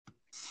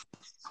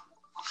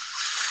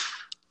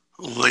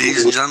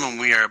Ladies and gentlemen,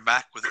 we are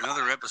back with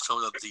another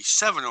episode of the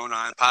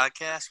 709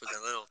 podcast with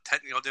a little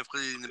technical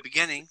difficulty in the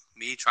beginning.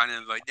 Me trying to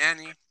invite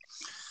Danny.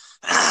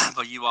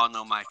 But you all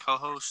know my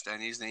co-host,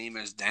 and his name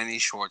is Danny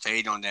Schwartz. How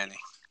you doing, Danny?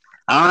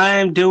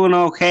 I'm doing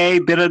okay.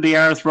 Bit of the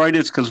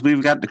arthritis because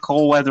we've got the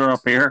cold weather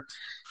up here.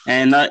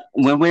 And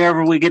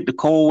whenever we get the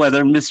cold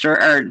weather,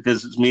 Mr. Art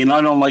visits me, and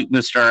I don't like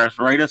Mr.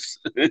 Arthritis.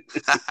 Yeah,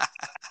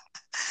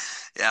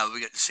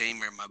 we got the same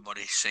here, my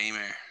buddy. Same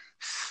here.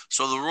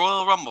 So the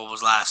Royal Rumble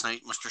was last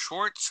night, Mr.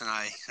 Schwartz, and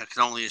I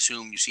can only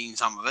assume you've seen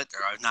some of it,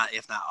 or not,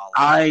 if not all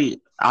of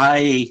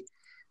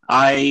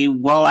it.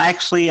 Well,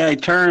 actually, I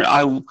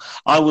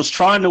was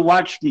trying to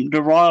watch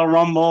the Royal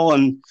Rumble,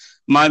 and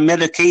my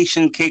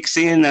medication kicks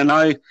in, and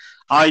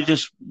I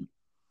just,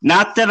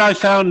 not that I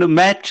found the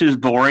matches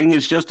boring,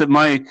 it's just that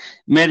my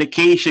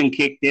medication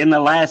kicked in the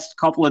last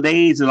couple of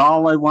days, and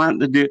all I wanted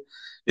to do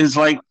is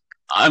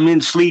I'm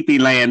in sleepy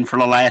land for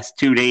the last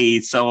 2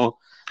 days, so.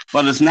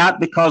 But it's not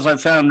because I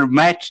found the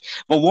match.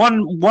 But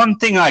one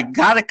thing I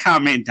gotta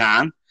comment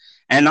on,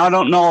 and I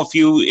don't know if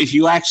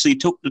you actually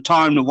took the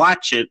time to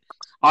watch it.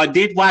 I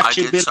did watch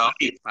I a did bit. so.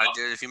 I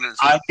did a few minutes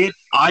ago.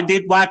 I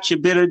did watch a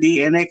bit of the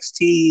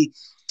NXT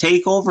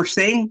takeover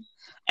thing,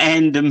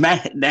 and the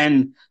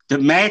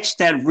match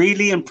that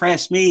really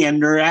impressed me,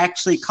 and they're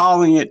actually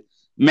calling it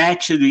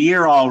match of the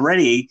year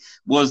already,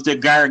 was the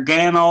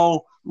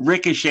Gargano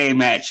Ricochet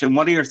match. And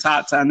what are your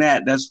thoughts on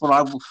that? That's what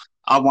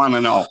I want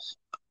to know.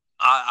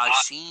 I've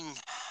seen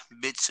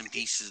bits and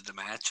pieces of the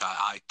match.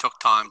 I took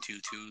time to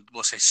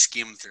we'll say,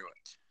 skim through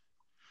it.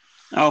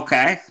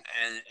 Okay.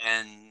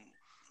 And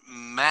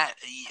Matt,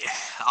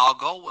 I'll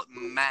go with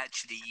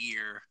match of the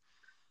year,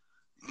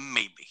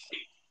 maybe.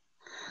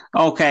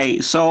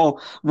 Okay, so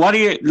what do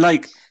you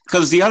like?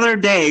 Because the other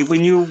day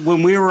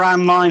when we were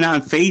online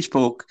on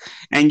Facebook,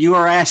 and you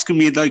were asking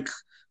me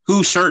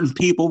who certain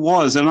people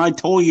was, and I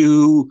told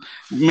you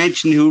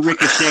mentioned who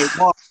Ricochet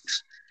was,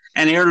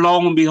 and here, lo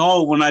and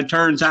behold, when I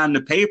turns on the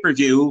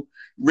pay-per-view,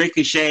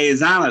 Ricochet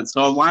is on it.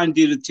 So I wanted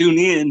you to tune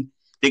in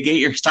to get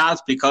your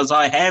thoughts, because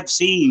I have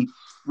seen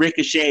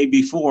Ricochet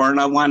before, and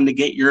I wanted to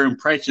get your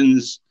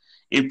impressions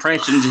of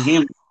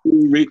him.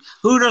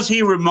 Who does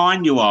he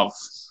remind you of?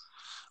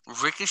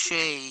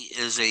 Ricochet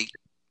is he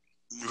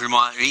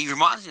reminds me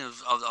of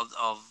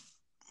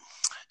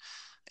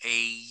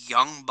a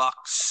Young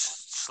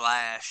Bucks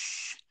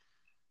slash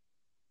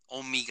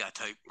Omega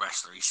type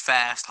wrestler. He's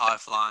fast, high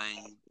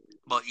flying,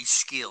 but he's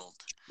skilled.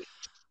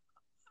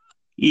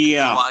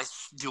 Yeah.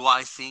 Do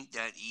I think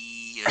that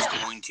he is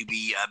going to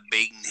be a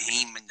big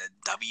name in the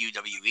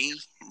WWE?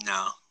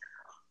 No,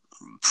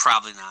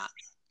 probably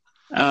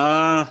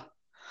not.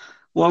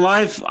 Well,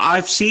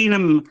 I've seen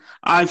him.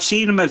 I've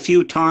seen him a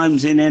few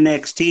times in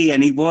NXT,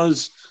 and he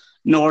was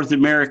North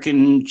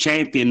American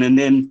champion,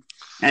 and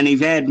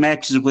he's had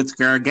matches with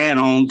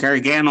Gargano, and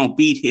Gargano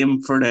beat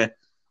him for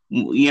in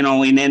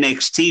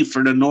NXT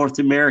for the North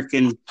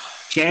American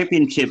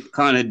championship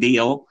kind of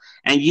deal.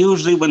 And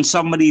usually when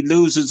somebody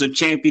loses a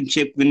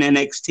championship in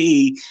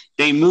NXT,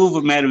 they move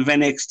them out of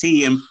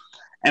NXT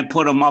and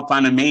put them up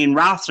on a main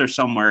roster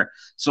somewhere.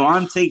 So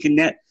I'm thinking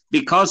that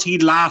because he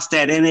lost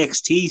that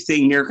NXT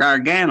thing near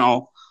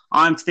Gargano,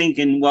 I'm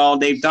thinking, well,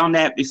 they've done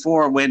that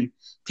before when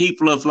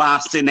people have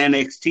lost in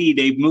NXT.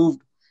 They've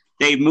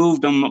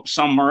moved them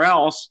somewhere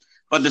else.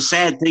 But the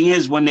sad thing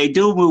is, when they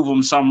do move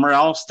them somewhere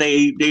else,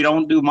 they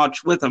don't do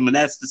much with them, and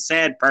that's the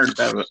sad part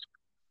about it.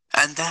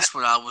 And that's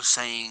what I was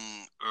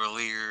saying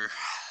earlier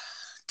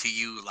to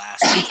you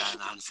last week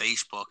on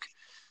Facebook.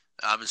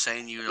 I was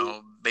saying,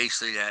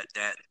 basically that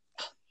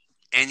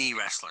any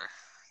wrestler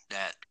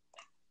that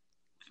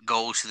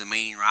goes to the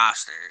main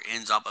roster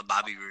ends up a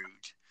Bobby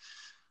Roode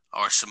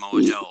or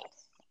Samoa Joe.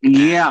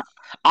 Yeah,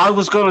 I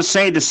was going to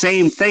say the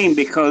same thing,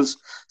 because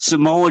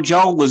Samoa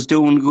Joe was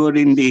doing good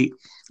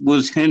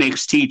was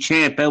NXT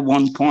champ at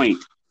one point,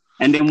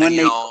 and then when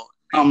it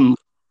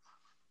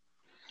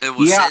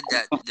was said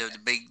that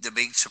the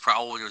big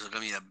surprise was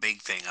going to be a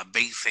big thing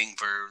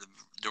for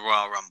the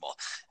Royal Rumble,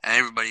 and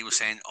everybody was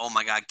saying, "Oh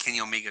my God,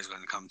 Kenny Omega is going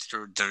to come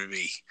to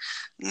WWE."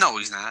 No,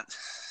 he's not.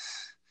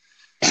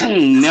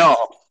 No,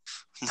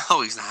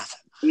 he's not.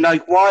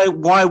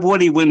 Why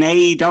would he when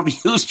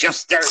AEW is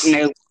just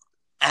starting out?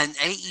 And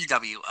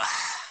AEW,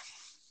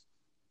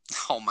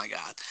 oh my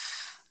God,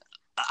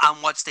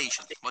 on what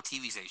station? What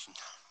TV station?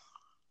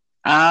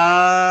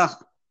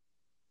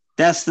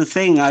 That's the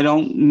thing.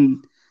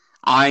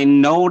 I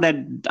know that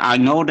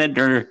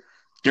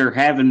they're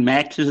having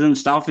matches and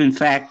stuff. In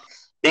fact,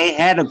 they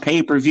had a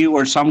pay-per-view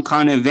or some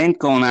kind of event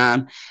going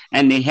on,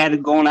 and they had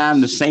it going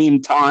on the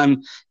same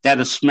time that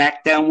a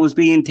SmackDown was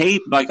being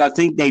taped. I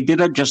think they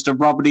did it just to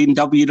rub it in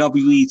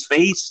WWE's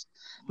face.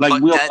 They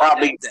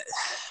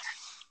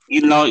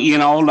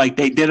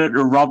did it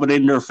to rub it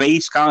in their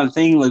face kind of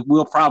thing.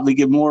 We'll probably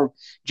get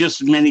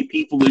just as many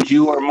people as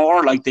you or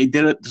more. They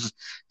did it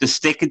to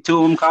stick it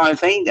to them kind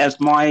of thing. That's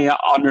my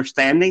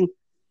understanding.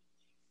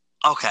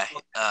 Okay,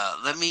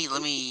 let me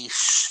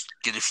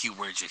get a few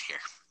words in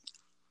here.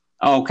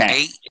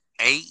 Okay.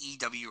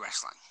 AEW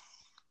wrestling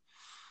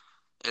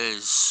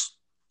is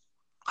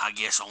I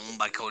guess, owned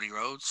by Cody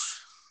Rhodes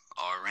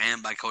or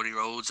ran by Cody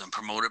Rhodes and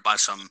promoted by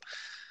some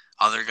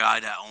other guy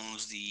that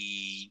owns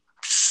the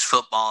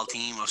football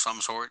team of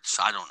some sorts.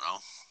 I don't know.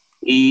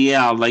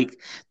 Yeah, like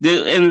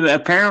and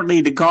apparently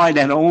the guy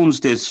that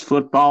owns this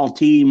football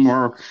team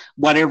or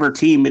whatever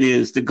team it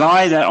is, the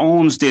guy that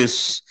owns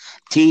this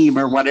team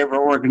or whatever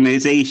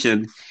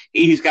organization,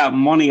 he's got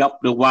money up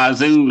the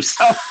wazoo.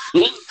 So,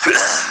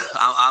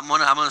 I'm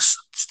gonna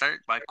start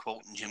by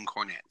quoting Jim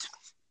Cornette.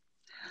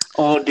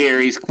 oh dear,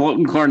 he's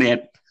quoting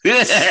Cornette.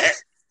 You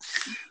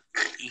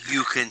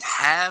can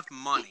have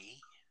money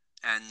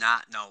and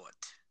not know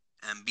it,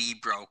 and be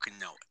broke and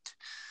know it.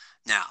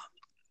 Now,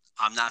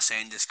 I'm not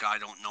saying this guy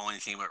don't know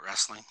anything about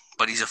wrestling,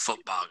 but he's a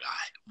football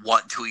guy.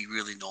 What do he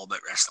really know about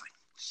wrestling?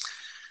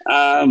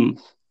 um,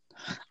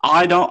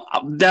 I don't.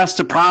 That's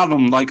the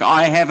problem. Like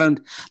I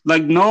haven't.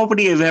 Like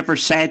nobody has ever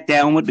sat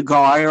down with the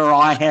guy, or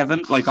I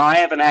haven't. Like I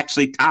haven't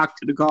actually talked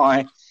to the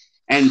guy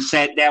and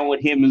sat down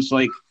with him. And it's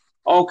like,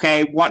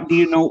 okay, what do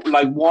you know?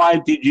 Like, why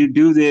did you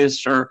do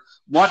this, or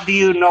what do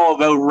you know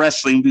about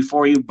wrestling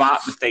before you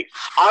bought the thing?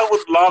 I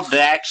would love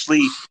to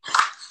actually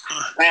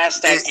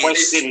ask that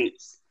question.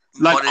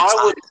 Like, I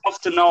would love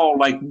to know,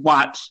 like,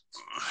 why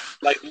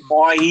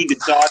he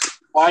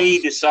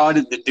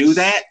decided to do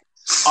that.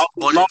 I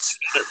would love to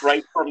get it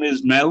right from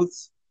his mouth.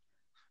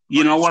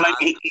 You know what I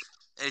mean?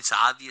 It's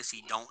obvious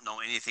he don't know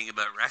anything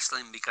about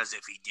wrestling, because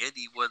if he did,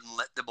 he wouldn't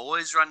let the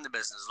boys run the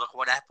business. Look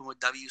what happened with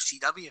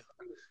WCW.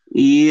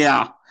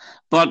 Yeah,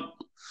 but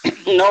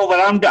no,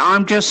 but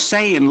I'm just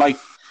saying, like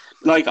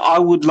I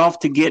would love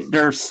to get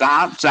their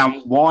thoughts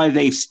on why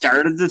they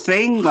started the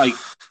thing, like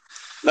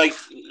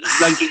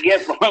you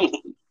get from,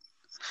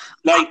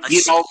 like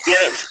you know,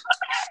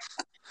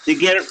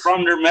 get it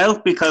from their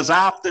mouth, because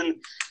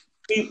often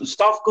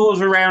stuff goes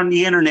around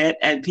the internet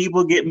and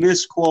people get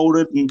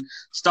misquoted and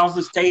stuff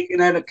is taken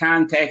out of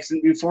context,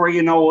 and before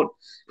you know it,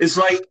 it's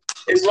like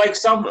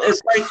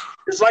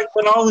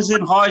when I was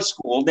in high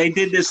school, they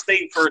did this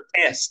thing for a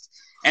test,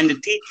 and the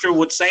teacher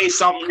would say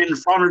something in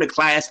front of the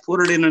class,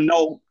 put it in a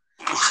note,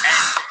 and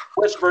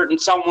whisper it in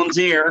someone's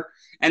ear,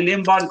 and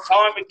then by the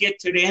time it get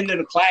to the end of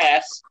the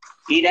class,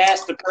 he'd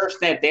ask the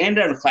person at the end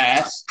of the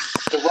class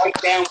to write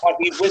down what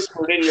he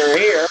whispered in their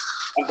ear,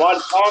 and by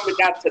the time it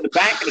got to the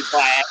back of the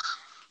class,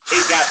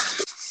 it got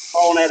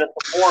thrown out of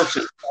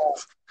proportion.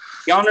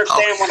 You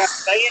understand what I'm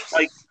saying?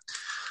 Like,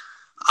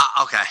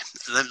 okay,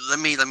 let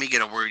me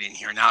get a word in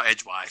here now,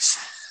 edgewise.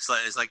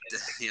 It's like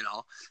you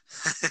know.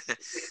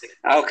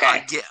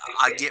 Okay.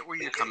 I get where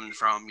you're coming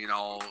from. You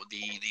know,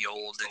 the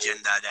old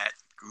agenda that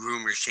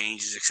rumors,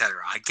 changes,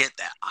 etc. I get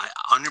that. I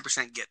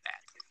 100% get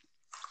that.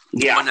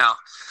 Yeah.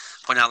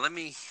 But now let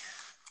me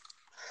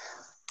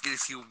get a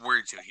few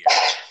words in here.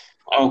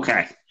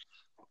 Okay.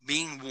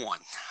 Being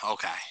one,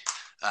 okay.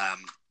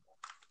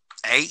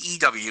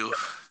 AEW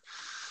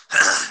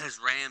is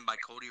ran by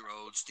Cody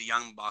Rhodes, the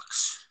Young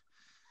Bucks,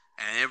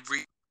 and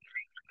every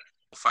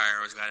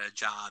fire has got a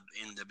job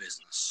in the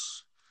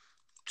business.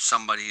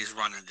 Somebody is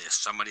running this,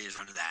 somebody is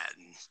running that,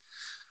 and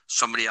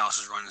somebody else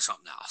is running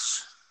something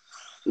else.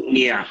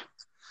 Yeah.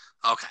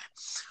 Okay.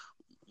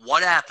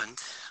 What happened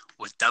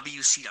with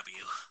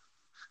WCW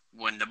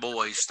when the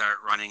boys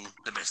start running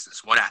the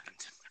business? What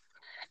happened?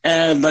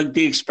 Like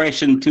the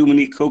expression, too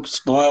many cooks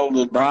spoil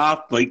the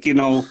broth. Like, you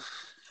know,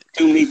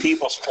 too many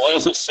people spoil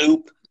the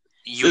soup.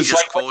 You it's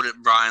just like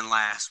quoted Brian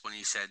last when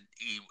he said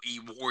he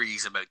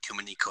worries about too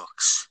many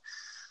cooks.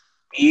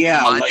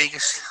 Yeah.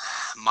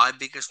 My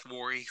biggest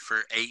worry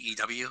for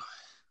AEW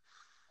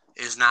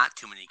is not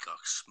too many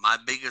cooks. My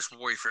biggest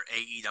worry for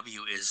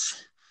AEW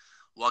is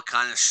what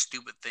kind of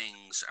stupid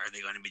things are they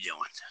going to be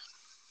doing?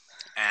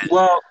 And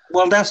well,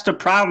 that's the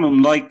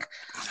problem. Like,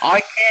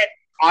 I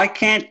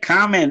can't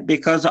comment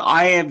because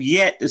I have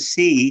yet to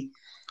see,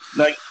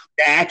 like,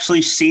 to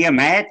actually see a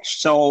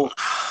match. So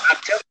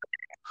until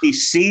I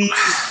see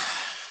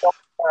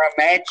for a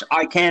match,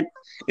 I can't.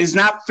 It's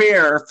not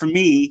fair for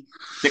me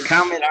to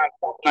comment on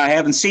something I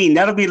haven't seen.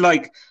 That'll be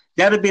like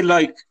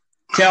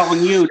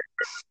telling you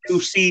new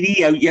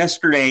CD out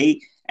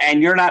yesterday,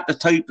 and you're not the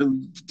type of,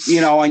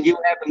 you know, and you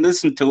haven't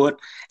listened to it,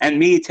 and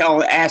me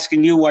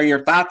asking you what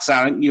your thoughts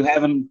on it, and you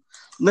haven't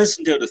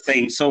listened to the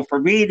thing. So for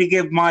me to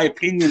give my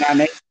opinion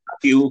on it,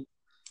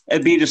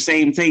 it'd be the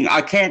same thing.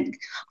 I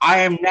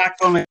am not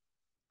going to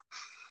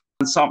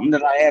on something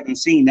that I haven't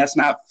seen. That's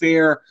not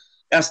fair.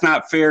 That's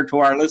not fair to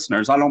our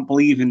listeners. I don't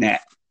believe in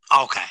that.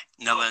 Okay.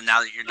 Now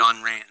that you're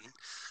done ranting,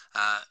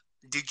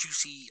 did you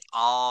see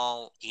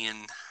All In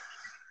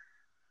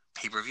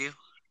pay-per-view?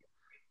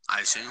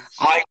 I assume.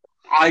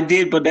 I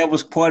did, but that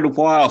was quite a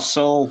while.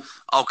 So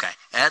okay,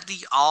 at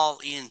the All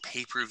In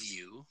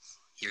pay-per-view,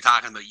 you're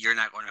talking about you're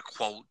not going to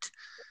quote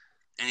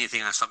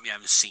anything on something you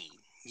haven't seen.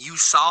 You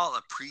saw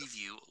a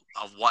preview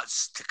of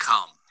what's to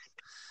come,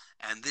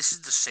 and this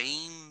is the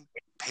same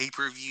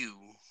pay-per-view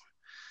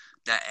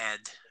that had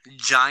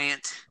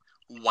giant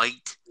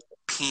white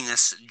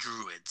penis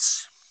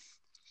druids.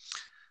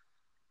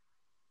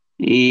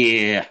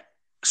 Yeah.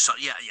 So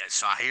yeah.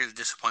 So I hear the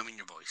disappointment in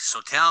your voice.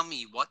 So tell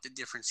me what the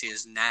difference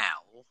is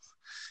now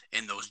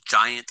in those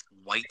giant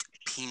white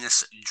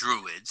penis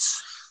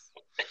druids.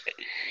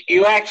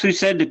 You actually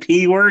said the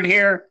P word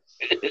here?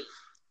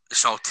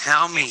 So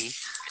tell me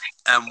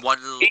what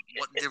the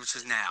difference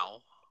is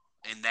now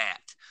in that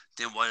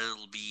than what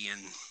it'll be in,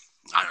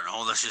 I don't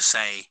know, let's just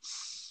say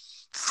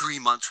 3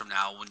 months from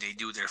now when they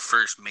do their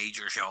first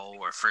major show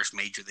or first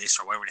major this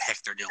or whatever the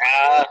heck they're doing.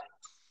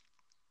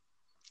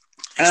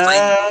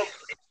 Explain.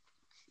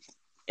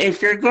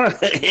 If you're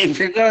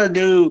gonna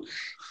do,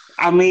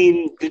 I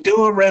mean, to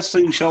do a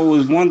wrestling show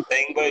is one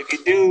thing, but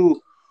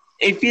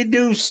if you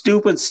do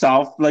stupid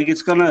stuff, like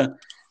it's gonna,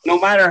 no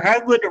matter how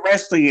good the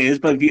wrestling is,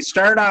 but if you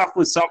start off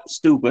with something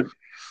stupid,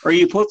 or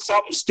you put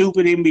something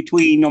stupid in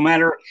between, no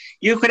matter,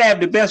 you could have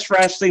the best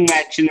wrestling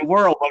match in the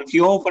world, but if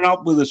you open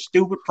up with a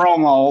stupid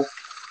promo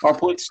or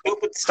put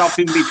stupid stuff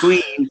in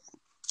between,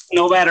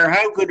 no matter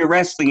how good the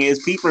wrestling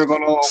is, people are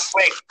going to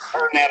quick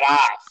turn that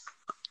off.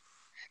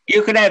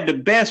 You could have the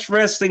best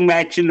wrestling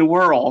match in the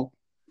world,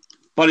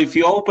 but if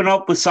you open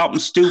up with something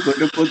stupid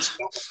and put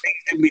stupid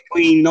things in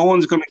between, no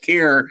one's going to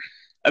care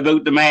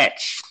about the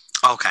match.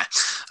 Okay.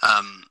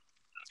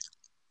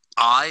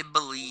 I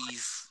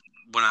believe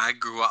when I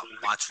grew up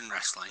watching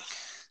wrestling,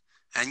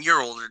 and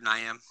you're older than I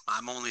am.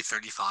 I'm only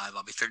 35.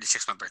 I'll be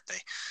 36 my birthday.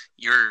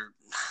 You're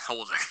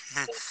older.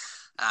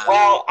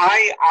 Well,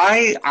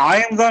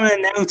 I am going to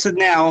announce it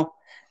now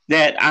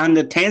that on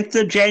the 10th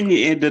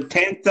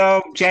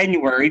of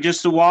January,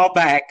 just a while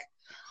back,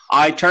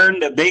 I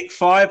turned a big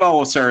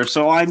 50, sir.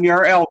 So I'm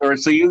your elder.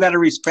 So you got to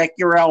respect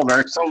your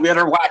elder. So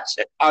better watch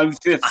it. I'm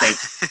 50.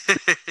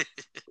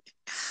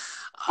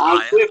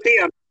 I'm 50.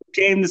 I'm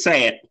ashamed to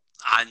say it.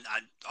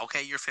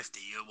 Okay, you're 50.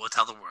 We'll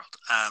tell the world.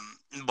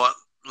 But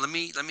let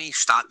me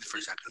stop you for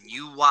a second.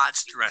 You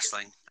watched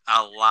wrestling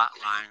a lot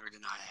longer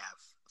than I have.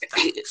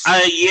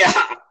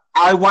 Yeah,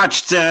 I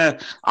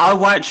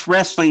watched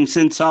wrestling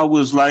since I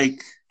was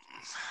like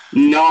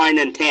 9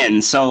 and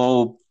 10.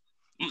 So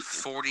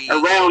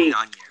 49 years,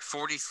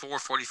 44,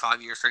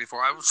 45 years,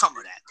 34, something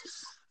like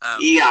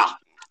that. Yeah,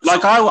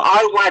 like I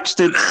watched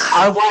it.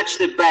 I watched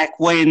it back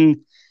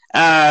when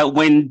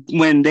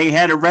they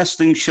had a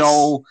wrestling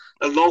show.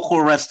 A local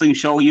wrestling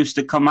show used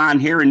to come on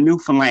here in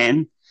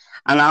Newfoundland,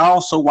 and I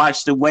also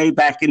watched it way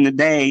back in the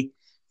day.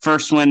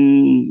 First,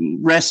 when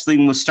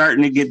wrestling was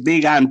starting to get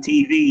big on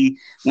TV,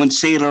 when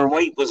Sailor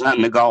White was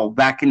on the go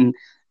back in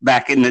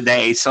the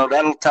day. So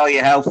that'll tell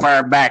you how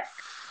far back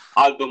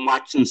I've been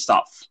watching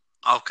stuff.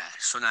 Okay,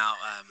 so now,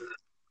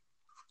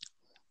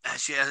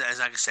 as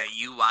I can say,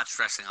 you watched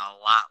wrestling a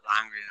lot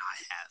longer than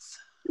I have.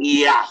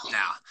 Yeah.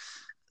 Now,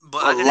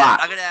 but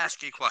I gotta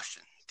ask you a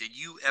question. Did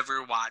you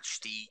ever watch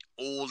the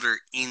older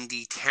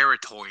indie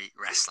territory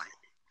wrestling?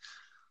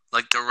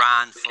 Like the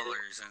Ron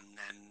Fullers and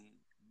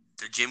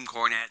the Jim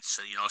Cornettes,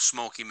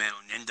 Smoky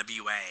Mountain,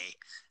 NWA.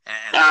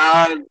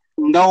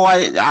 No,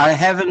 I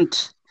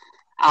haven't.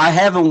 I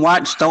haven't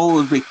watched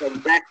those because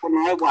back when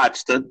I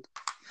watched it,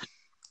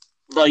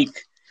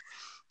 like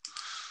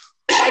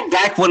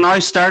back when I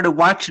started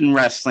watching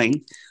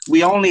wrestling,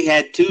 we only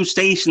had 2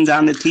 stations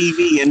on the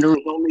TV, and there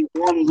was only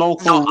one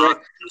local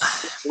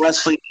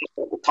wrestling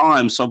at the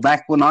time. So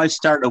back when I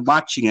started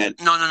watching it,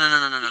 no.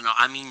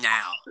 I mean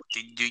now.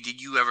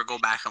 Did you ever go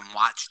back and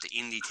watch the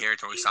indie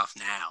territory stuff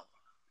now?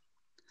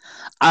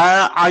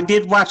 I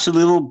did watch a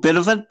little bit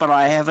of it, but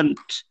I haven't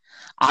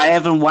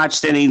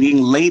watched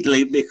anything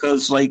lately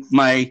because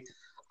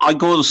I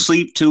go to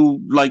sleep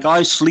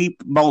I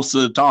sleep most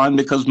of the time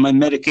because my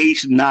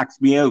medication knocks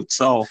me out.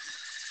 So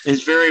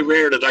it's very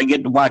rare that I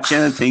get to watch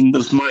anything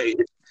because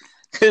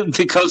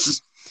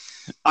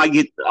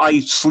I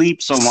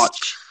sleep so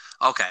much.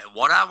 Okay,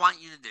 what I want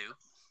you to do,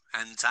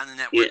 and it's on the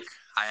network. Yeah.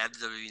 I have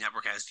the WWE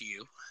network as do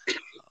you.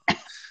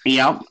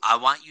 Yeah. I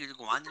want you to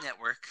go on the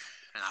network,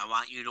 and I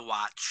want you to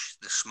watch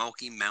the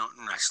Smoky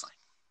Mountain Wrestling.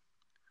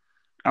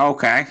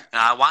 Okay. And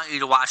I want you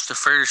to watch the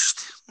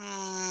first,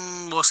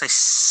 we'll say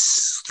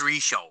 3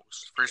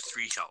 shows. First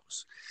 3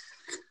 shows.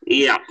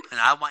 Yeah. And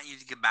I want you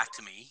to get back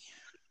to me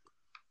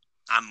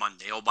on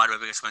Monday. Oh, by the way,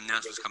 because my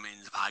announcement's coming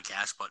into the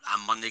podcast, but on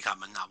Monday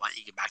coming, I want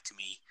you to get back to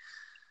me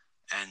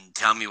and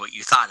tell me what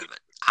you thought of it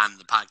on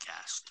the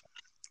podcast.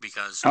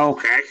 Because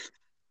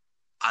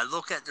I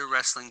look at the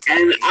wrestling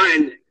today.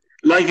 And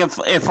like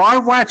if I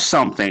watch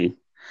something,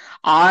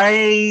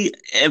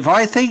 if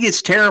I think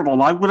it's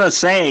terrible, I'm gonna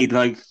say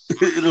like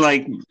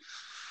I'm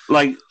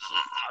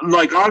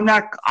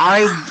not.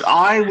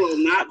 I will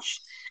not.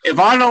 If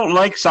I don't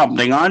like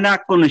something, I'm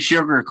not going to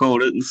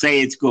sugarcoat it and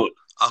say it's good.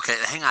 Okay,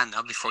 hang on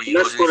now before you go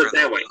any further.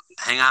 That way.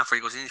 Hang on before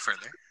you go any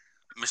further,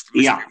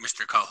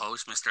 Mr.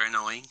 Co-host, Mr.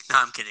 Annoying. No,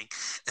 I'm kidding.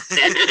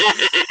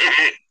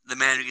 The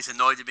man who gets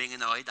annoyed at being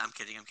annoyed. I'm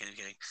kidding.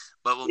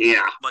 But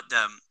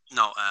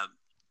no.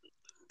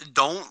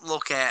 Don't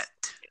look at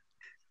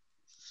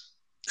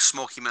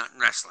Smoky Mountain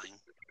Wrestling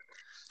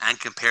and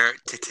compare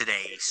it to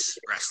today's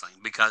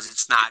wrestling because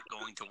it's not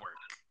going to work.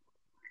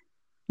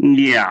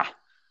 Yeah.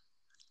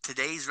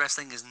 Today's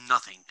wrestling is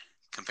nothing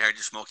compared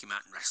to Smoky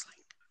Mountain Wrestling.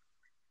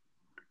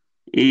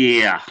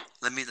 Yeah.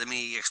 Let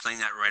me explain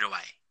that right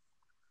away.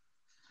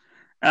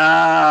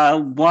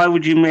 Why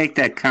would you make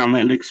that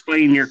comment?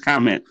 Explain your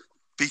comment.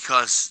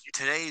 Because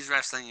today's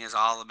wrestling is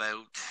all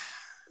about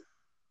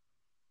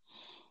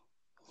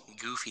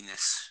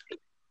goofiness.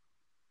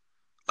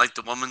 Like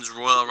the Women's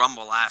Royal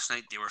Rumble last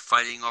night, they were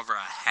fighting over a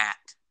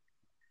hat.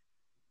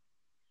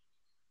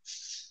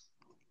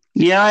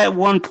 Yeah, at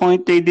one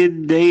point they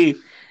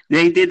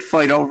did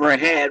fight over a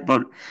head,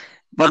 but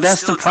I'm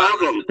that's the still trying to.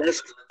 problem. I'm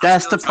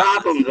That's still the trying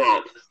to. problem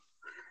though.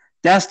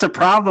 That's the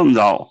problem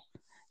though.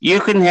 You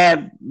can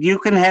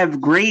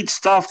have great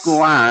stuff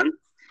go on,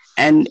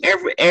 and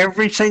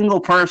every single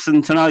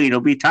person tonight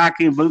will be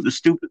talking about the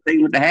stupid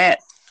thing with the hat.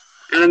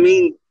 And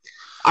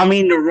I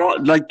mean,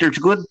 like there's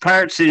good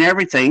parts in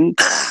everything,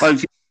 but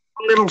if you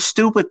do a little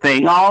stupid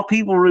thing, all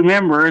people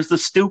remember is the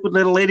stupid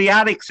little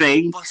idiotic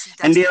thing, Well, see,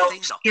 and that's the they'll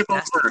thing, though. skip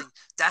That's the over. thing.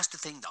 That's the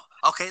thing,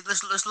 though. Okay,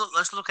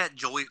 let's look at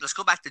Joey. Let's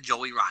go back to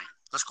Joey Ryan.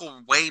 Let's go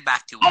way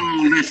back to him.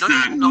 Oh, let's No, no,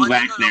 not no, go no, no,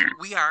 back no, no. there.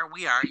 We are.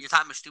 You're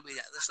talking about stupid.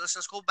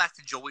 Let's go back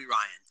to Joey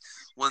Ryan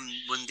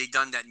when they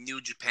done that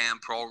New Japan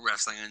Pro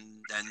Wrestling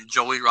and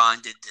Joey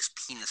Ryan did this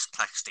penis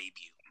plex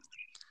debut.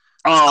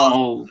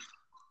 So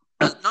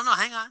Oh, no,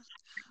 hang on.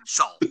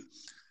 So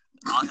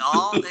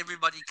all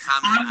everybody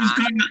comment I was on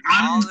gonna,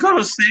 I all was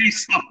gonna say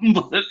something,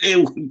 but it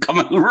would come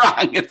out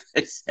wrong if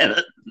I said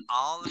it.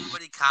 all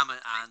everybody comment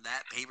on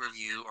that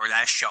pay-per-view or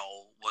that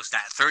show was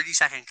that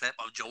 30-second clip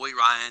of Joey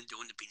Ryan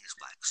doing the penis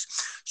flex.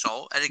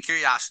 So, out of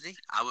curiosity,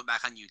 I went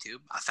back on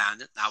YouTube. I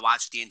found it. And I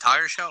watched the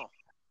entire show.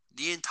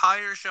 The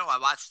entire show, I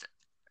watched it.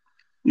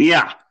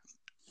 Yeah,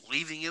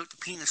 Leaving out the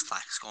penis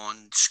flex,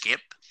 going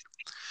skip.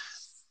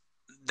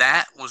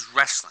 That was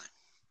wrestling.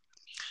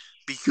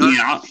 Because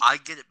yeah, I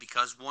get it.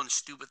 Because one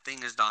stupid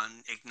thing is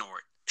done, ignore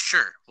it.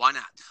 Sure, why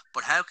not?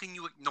 But how can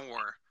you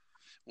ignore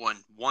when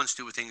one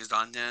stupid thing is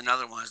done, then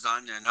another one is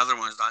done, then another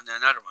one is done, then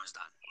another one is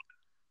done?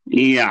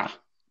 yeah,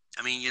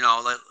 I mean,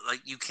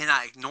 like you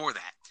cannot ignore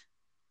that.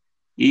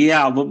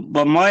 yeah.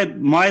 But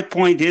my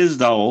point is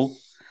though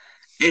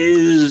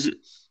is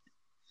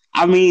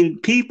I mean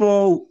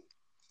people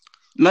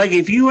like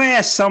if you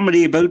ask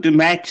somebody about the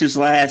matches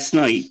last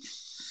night,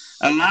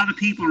 a lot of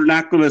people are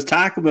not going to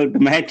talk about the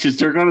matches.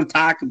 They're going to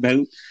talk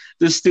about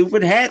the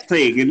stupid hat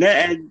thing,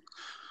 and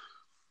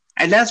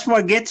that's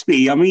what gets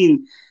me. I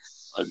mean,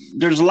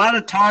 there's a lot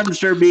of times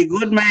there'll be a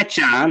good match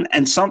on,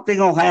 and something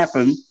will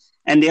happen,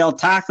 and they'll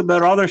talk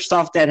about other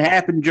stuff that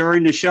happened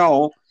during the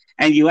show.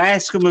 And you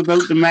ask them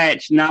about the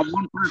match, not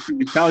one person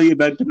can tell you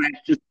about the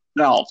match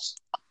themselves.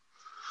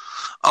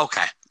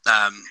 Okay.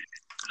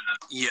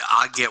 Yeah,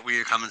 I get where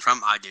you're coming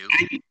from. I do.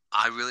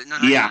 I really no,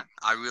 hang Yeah, on.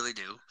 I really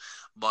do.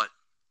 But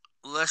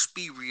let's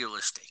be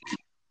realistic.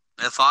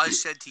 If I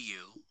said to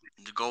you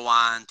to go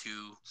on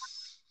to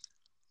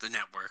the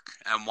network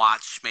and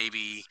watch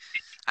maybe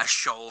a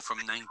show from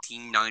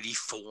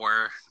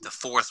 1994, the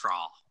Fourth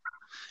Raw,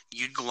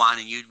 you'd go on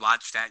and you'd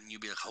watch that and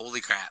you'd be like,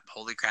 "Holy crap!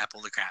 Holy crap!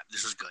 Holy crap!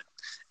 This is good."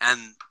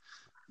 And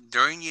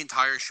during the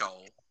entire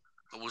show,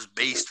 it was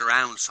based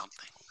around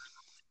something.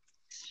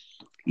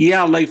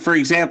 yeah. Like for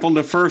example,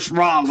 the first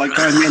Raw, like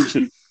I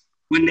mentioned,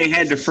 when they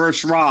had the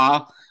first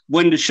Raw,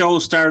 when the show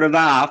started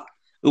off,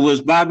 it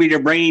was Bobby the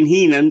Brain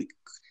Heenan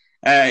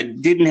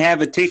didn't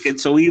have a ticket,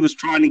 so he was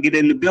trying to get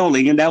in the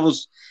building, and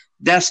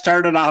that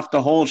started off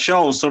the whole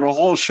show. So the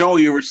whole show,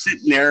 you were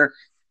sitting there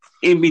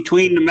in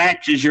between the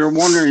matches, you're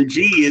wondering,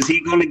 gee, is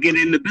he going to get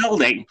in the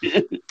building?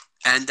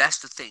 And that's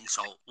the thing.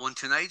 So when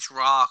tonight's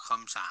Raw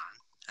comes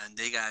on and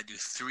they got to do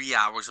 3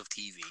 hours of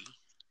TV,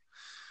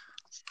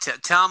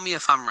 tell me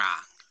if I'm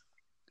wrong.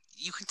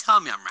 You can tell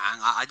me I'm wrong.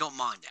 I don't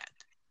mind that.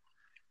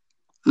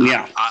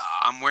 Yeah.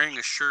 I'm wearing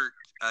a shirt.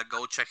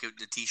 Go check out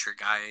the T-shirt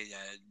guy,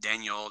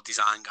 Daniel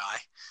Design guy.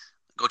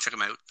 Go check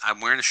him out.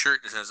 I'm wearing a shirt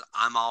that says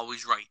 "I'm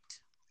always right."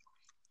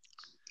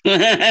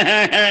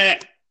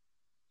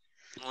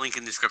 Link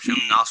in the description.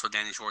 And also,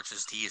 Danny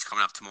Schwartz's tea is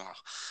coming up tomorrow.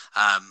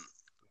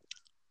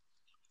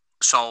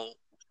 So,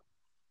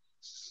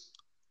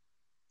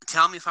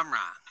 tell me if I'm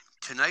wrong.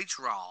 Tonight's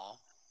Raw,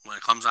 when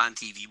it comes on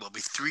TV, will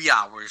be 3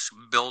 hours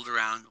built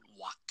around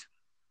what?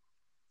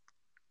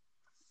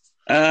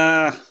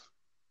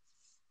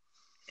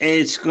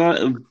 It's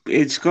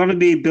going to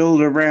be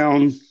built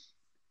around.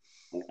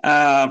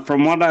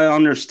 From what I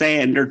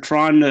understand, they're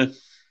trying to.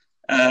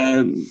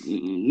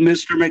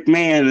 Mr.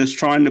 McMahon is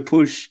trying to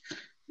push.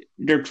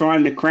 They're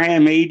trying to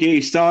cram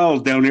AJ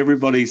Styles down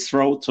everybody's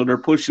throat, so they're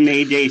pushing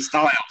AJ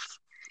Styles.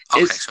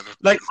 Okay, It's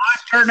like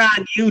I've turned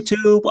on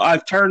YouTube,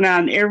 I've turned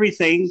on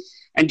everything,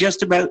 and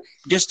just about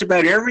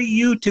every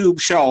YouTube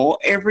show,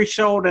 every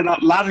show that a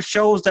lot of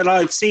shows that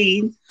I've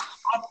seen,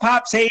 up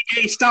pops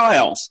AJ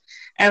Styles,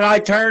 and I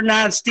turned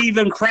on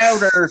Steven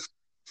Crowder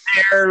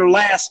there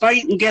last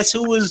night, and guess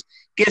who was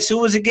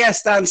a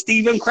guest on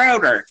Steven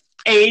Crowder?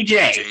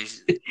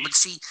 AJ. But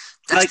see,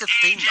 that's Like the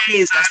thing, AJ though.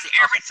 is That's on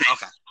the everything.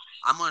 okay.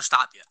 I'm gonna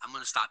stop you. I'm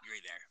gonna stop you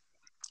right there.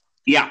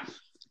 Yeah.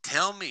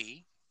 Tell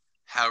me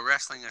how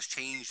wrestling has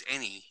changed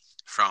any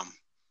from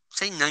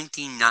say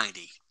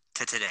 1990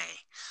 to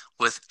today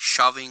with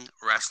shoving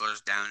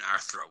wrestlers down our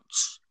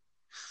throats.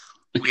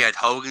 We had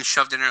Hogan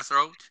shoved in our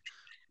throat.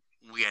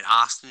 We had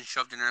Austin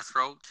shoved in our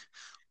throat.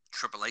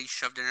 Triple H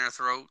shoved in our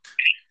throat.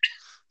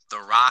 The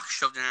Rock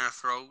shoved in our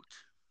throat.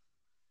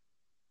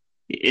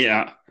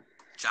 Yeah.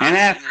 John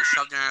Cena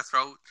shoved in our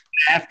throat.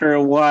 After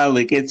a while,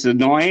 it gets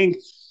annoying.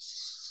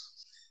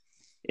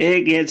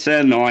 It gets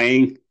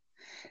annoying.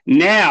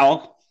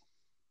 Now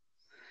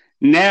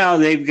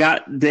they've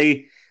got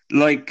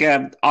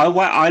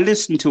I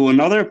listened to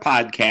another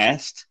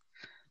podcast,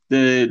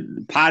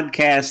 the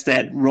podcast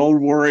that Road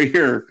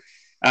Warrior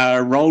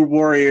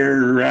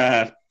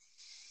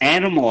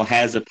Animal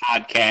has a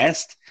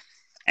podcast,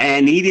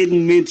 and he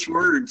didn't mince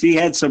words. He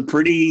had some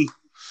pretty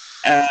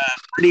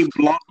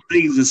blunt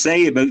things to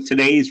say about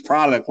today's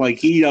product. Like,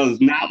 he does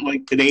not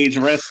like today's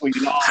wrestling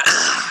at all.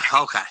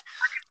 Okay,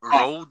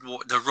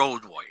 the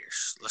Road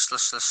Warriors.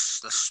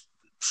 Let's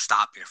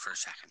stop here for a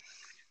second.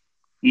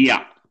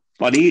 Yeah,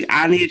 but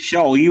on his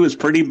show, he was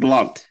pretty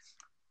blunt.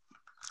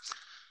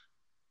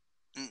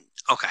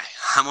 Okay,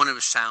 I'm going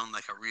to sound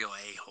like a real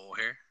a-hole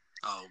here.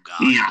 Oh God.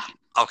 Yeah.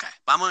 Okay,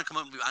 but I'm going to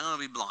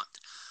be blunt.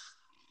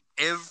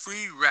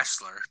 Every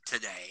wrestler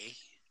today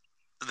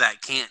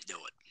that can't do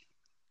it,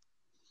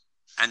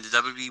 and the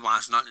WWE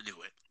wants not to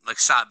do it, like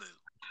Sabu.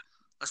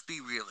 Let's be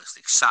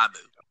realistic. Sabu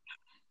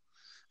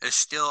is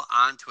still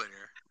on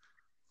Twitter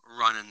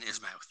running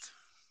his mouth.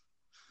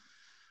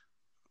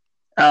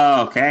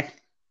 Oh, okay.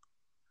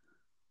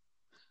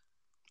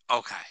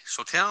 Okay,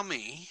 so tell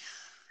me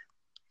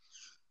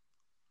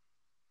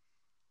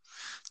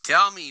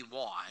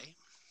why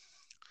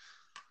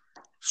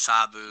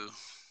Sabu,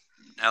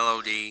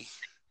 LOD,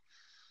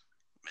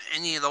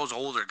 any of those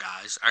older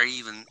guys are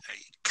even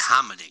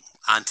commenting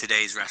on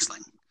today's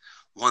wrestling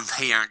when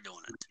they aren't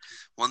doing it,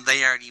 when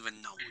they aren't even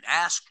known.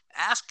 Ask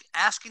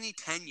any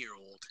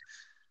 10-year-old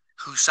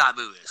who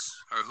Sabu is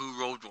or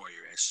who Road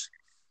Warrior is.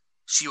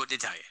 See what they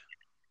tell you.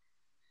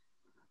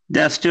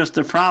 That's just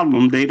the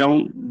problem. They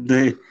don't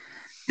know.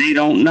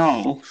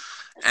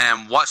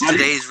 And what's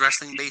today's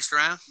wrestling based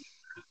around?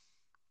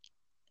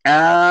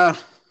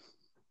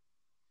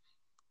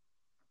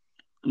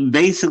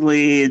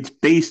 Basically, it's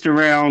based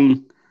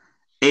around.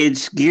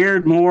 It's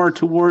geared more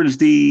towards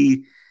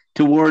the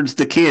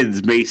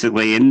kids,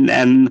 basically,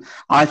 and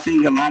I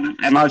think a lot of,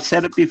 and I've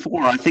said it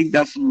before, I think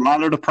that's a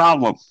lot of the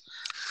problem.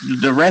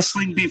 The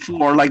wrestling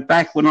before, like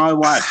back when I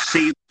watched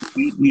the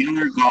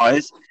other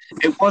guys,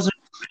 it wasn't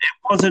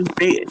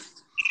even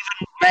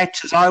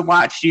matches I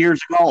watched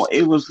years ago.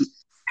 It was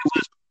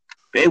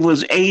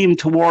aimed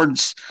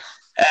towards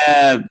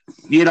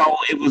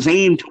it was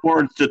aimed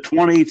towards the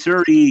 20,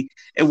 30.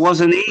 It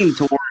wasn't aimed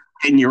towards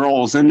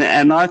 10-year-olds, and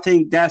I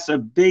think that's a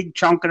big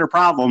chunk of the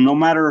problem. No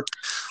matter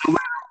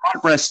what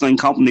wrestling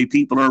company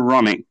people are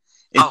running,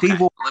 if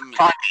people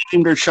try to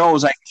aim their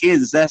shows at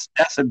kids, that's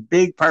a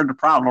big part of the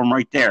problem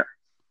right there.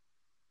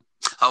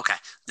 Okay,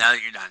 now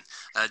that you're done,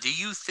 do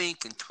you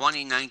think in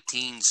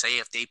 2019, say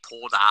if they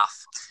pulled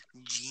off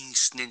Gene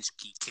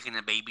Snitsky kicking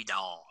a baby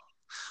doll,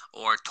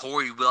 or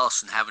Tori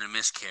Wilson having a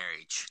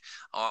miscarriage,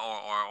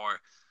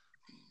 or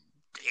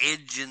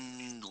Edge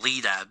and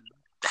Lita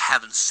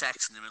having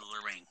sex in the middle of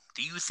the ring,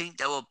 do you think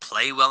that will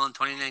play well in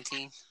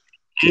 2019?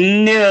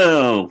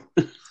 No,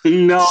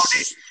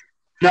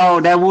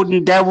 that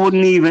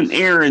wouldn't even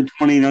air in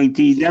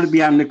 2019. That'd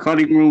be on the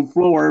cutting room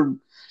floor.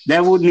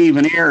 That wouldn't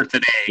even air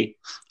today.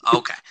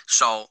 Okay,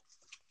 so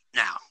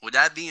now with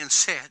that being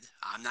said,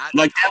 that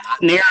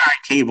wouldn't air on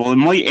cable. It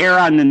might air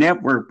on the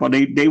network, but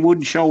they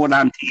wouldn't show it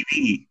on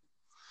TV.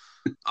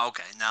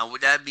 Okay, now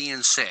with that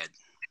being said,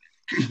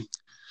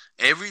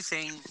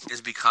 everything is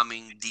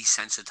becoming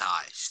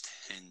desensitized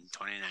in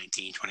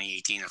 2019,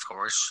 2018, of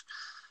course,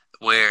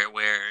 where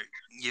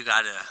you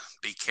gotta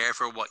be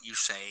careful what you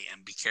say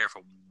and be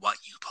careful what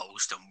you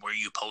post and where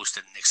you post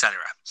it, etc.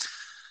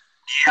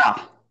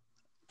 Yeah.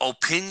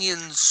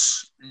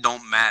 Opinions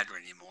don't matter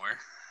anymore.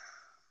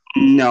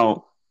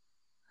 No.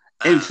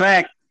 In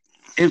fact,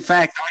 I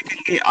can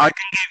give you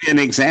an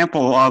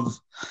example of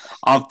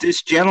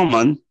this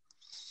gentleman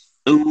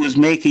who was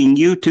making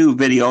YouTube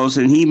videos,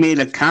 and he made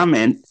a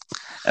comment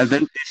about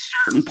this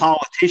certain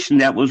politician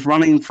that was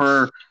running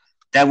for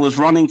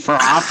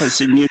office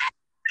in the United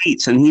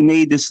States, and he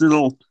made this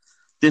little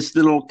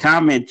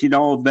comment,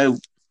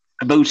 about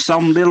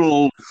some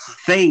little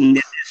thing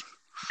that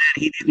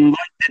he didn't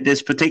like that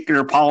this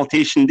particular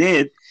politician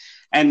did,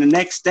 and the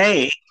next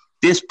day,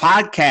 this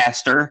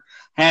podcaster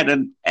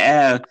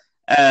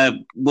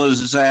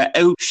was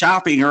out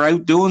shopping or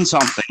out doing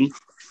something,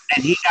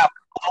 and he got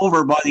pulled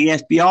over by the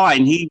FBI,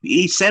 and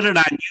he said it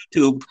on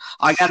YouTube.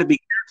 I got to be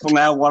careful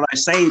now what I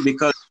say,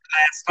 because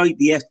last night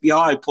the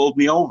FBI pulled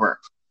me over.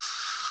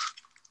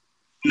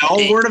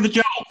 No word of a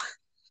joke.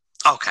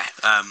 Okay.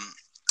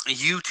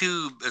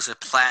 YouTube is a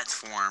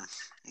platform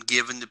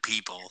given to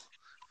people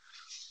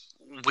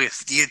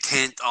with the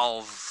intent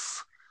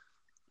of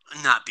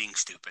not being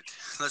stupid.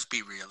 Let's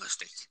be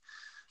realistic.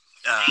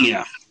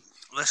 Yeah.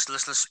 Let's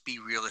be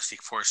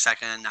realistic for a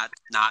second. Not.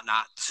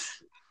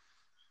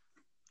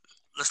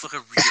 Let's look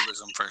at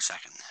realism for a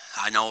second.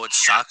 I know it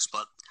sucks,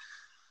 but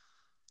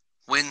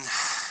when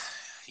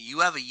you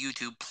have a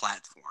YouTube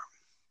platform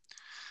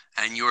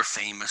and you're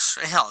famous,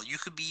 hell, you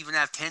could even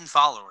have 10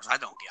 followers. I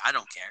don't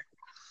care.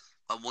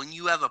 But when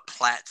you have a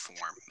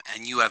platform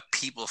and you have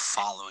people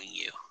following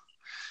you,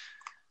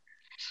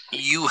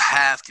 you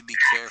have to be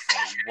careful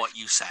what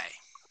you say.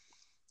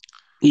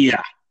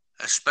 Yeah.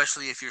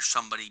 Especially if you're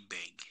somebody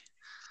big.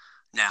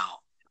 Now.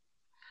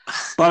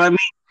 But I mean,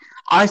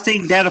 I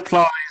think that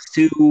applies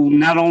to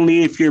not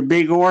only if you're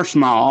big or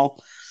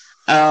small.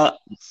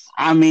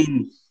 I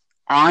mean,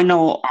 I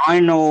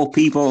know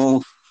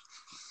people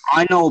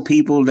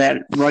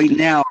that right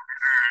now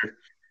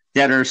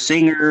that are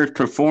singers,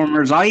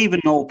 performers. I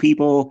even know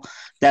people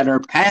that are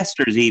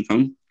pastors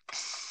even.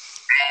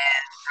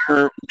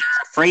 They're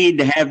afraid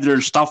to have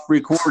their stuff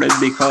recorded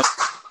because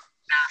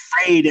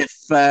they're afraid if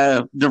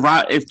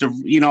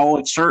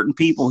certain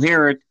people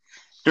hear it,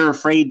 they're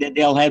afraid that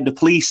they'll have the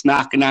police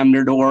knocking on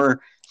their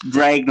door,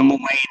 drag them away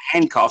in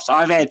handcuffs.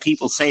 I've had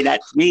people say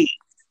that to me,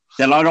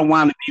 that I don't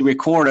want to be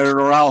recorded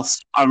or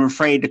else I'm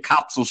afraid the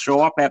cops will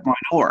show up at my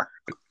door.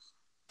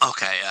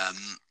 Okay.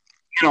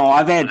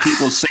 I've had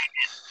people say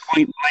that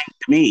point blank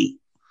to me.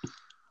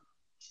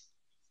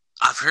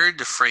 I've heard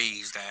the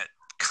phrase that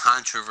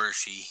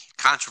controversy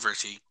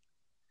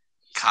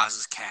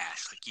causes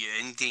cash. Like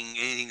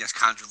anything that's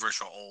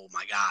controversial, oh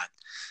my God,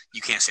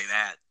 you can't say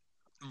that.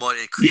 But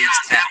it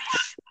creates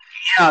cash.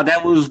 Yeah,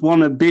 that was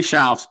one of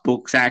Bischoff's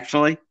books,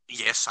 actually.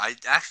 Yes, I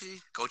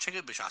actually go check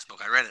out Bischoff's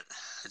book. I read it.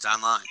 It's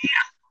online.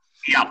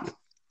 Yeah.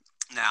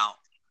 Now,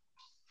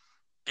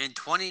 in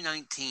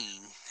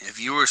 2019, if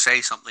you were to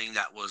say something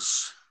that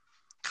was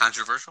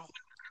controversial,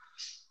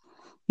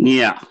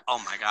 yeah. Oh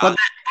my God.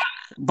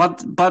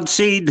 But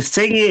see, the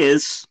thing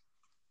is,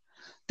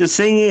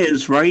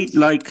 right?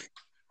 Like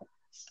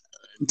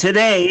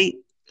today,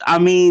 I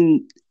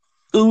mean,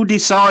 who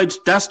decides?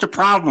 That's the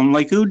problem.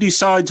 Like, who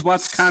decides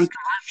what's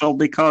controversial?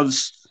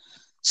 Because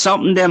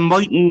something that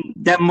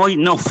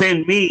mightn't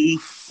offend me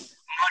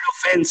might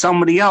offend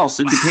somebody else.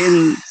 It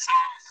depends.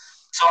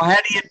 So how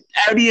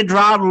do you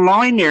draw the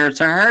line there?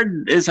 It's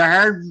a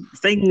hard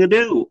thing to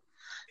do,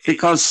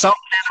 because something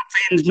that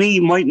offends me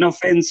mightn't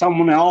offend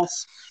someone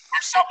else,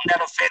 or something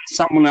that offends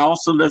someone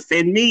else will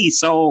offend me.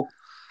 So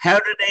how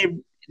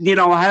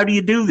do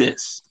you do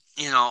this?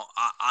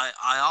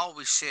 I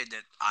always said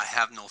that I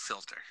have no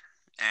filter,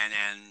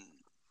 and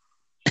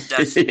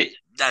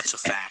that's a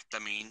fact. I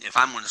mean, if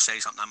I'm going to say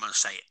something, I'm going to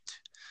say it.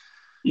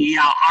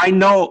 Yeah, I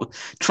know.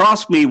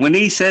 Trust me, when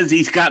he says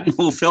he's got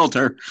no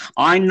filter,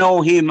 I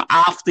know him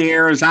off the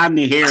air as on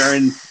the air.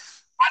 And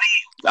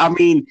I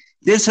mean,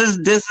 this is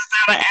not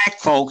an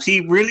act, folks.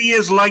 He really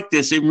is like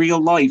this in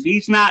real life.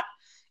 He's not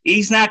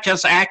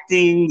just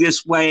acting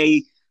this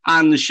way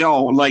on the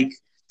show. Like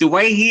the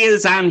way he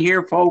is on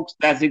here, folks,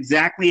 that's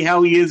exactly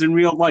how he is in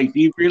real life.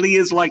 He really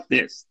is like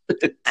this.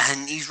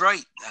 And he's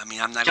right. I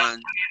mean, I'm not going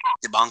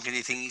to debunk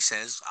anything he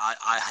says.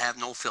 I have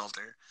no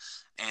filter.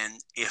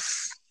 And if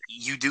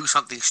you do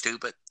something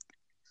stupid,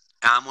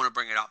 I'm going to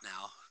bring it up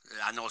now.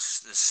 I know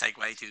it's a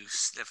segue to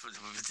stupid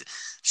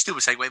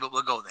segue, but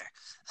we'll go there.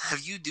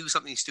 If you do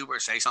something stupid or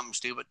say something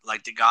stupid,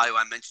 like the guy who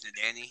I mentioned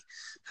to Danny,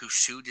 who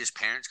sued his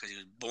parents because he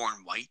was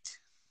born white.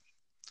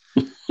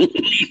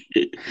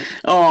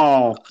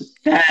 Oh,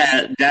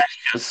 that's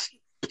just...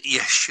 You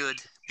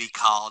should be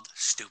called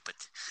stupid.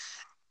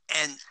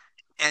 And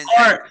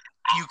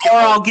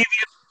I'll give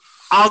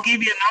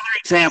you another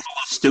example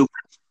of stupid.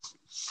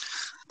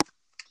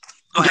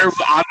 I don't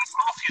know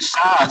if you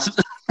saw it.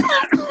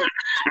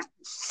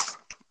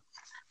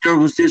 There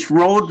was this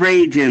road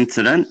rage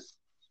incident,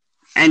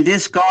 and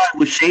this guy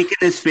was shaking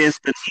his fist,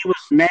 and he was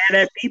mad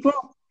at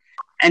people.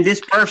 And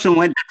this person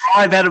went to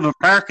drive out of a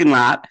parking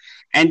lot,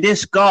 and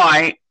this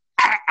guy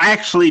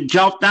actually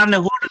jumped on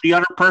the hood of the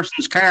other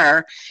person's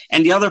car,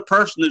 and the other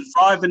person is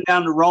driving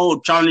down the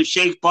road trying to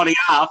shake Buddy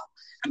off,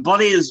 and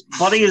Buddy is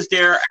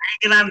there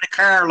hanging on the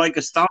car like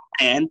a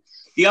stuntman.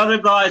 The other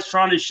guy is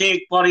trying to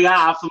shake Buddy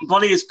off, and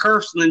Buddy is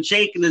cursing and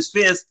shaking his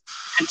fist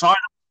and trying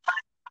to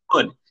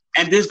hood.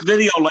 And this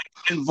video went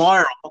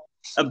viral.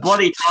 A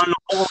Buddy trying to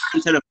hold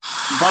onto the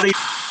Buddy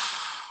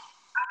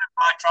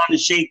trying to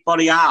shake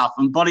Buddy off,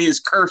 and Buddy is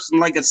cursing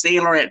like a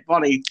sailor at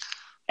Buddy.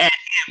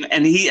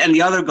 And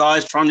the other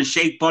guy's trying to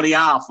shake Buddy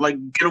off, like,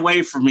 get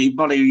away from me,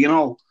 Buddy,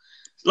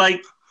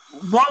 Like,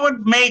 what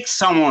would make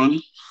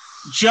someone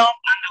jump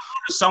on the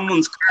hood of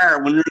someone's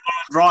car when they're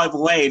going to drive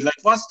away?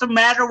 Like, what's the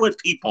matter with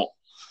people?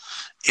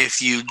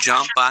 If you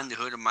jump on the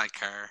hood of my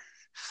car,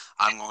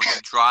 I'm going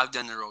to drive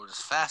down the road as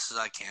fast as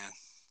I can,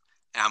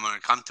 and I'm going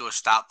to come to a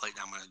stoplight, and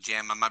I'm going to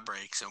jam on my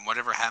brakes, and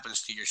whatever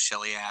happens to your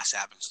silly ass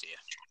happens to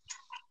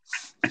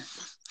you.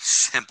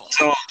 Simple.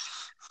 So,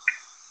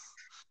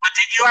 but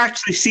did you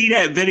actually see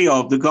that video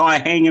of the guy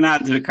hanging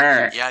onto the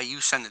car? Yeah,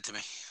 you sent it to me.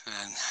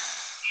 And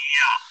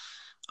yeah.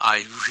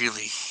 I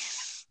really...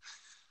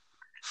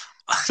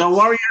 So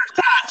what were your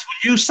thoughts?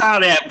 When you saw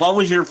that, what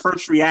was your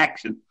first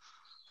reaction?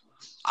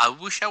 I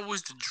wish I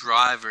was the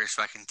driver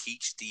so I can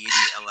teach the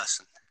idiot a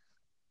lesson.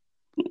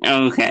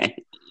 Okay.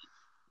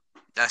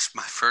 That's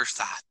my first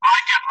thought.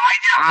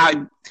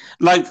 I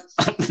like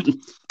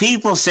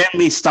people send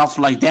me stuff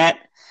like that,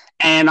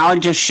 and I'm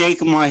just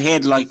shaking my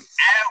head like,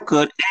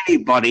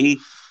 anybody,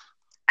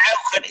 how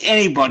could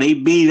anybody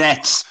be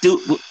that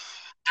stupid? They're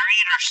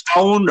either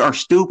stoned or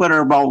stupid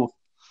or both.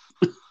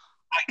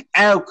 Like,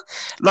 how,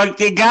 like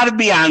they got to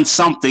be on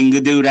something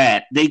to do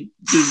that.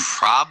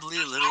 Probably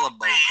a little of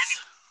both.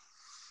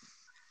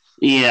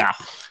 Yeah.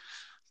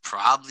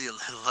 Probably a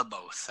little of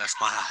both. That's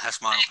my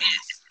opinion.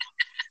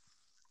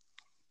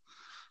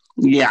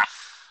 Yeah.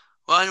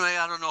 Well, anyway,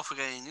 I don't know if we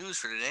got any news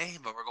for today,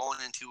 but we're going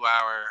into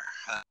our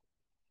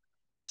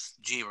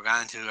we're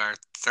going into our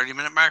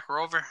 30-minute mark.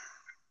 We're over.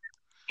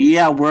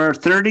 Yeah, we're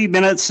 30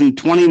 minutes and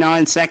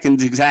 29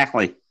 seconds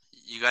exactly.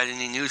 You got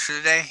any news for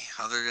today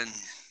other than?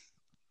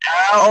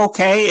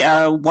 Okay.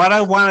 What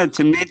I wanted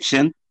to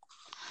mention,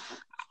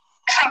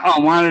 I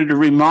wanted to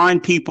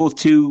remind people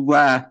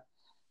to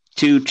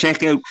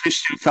check out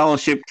Christian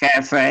Fellowship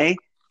Cafe.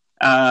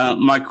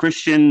 My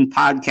Christian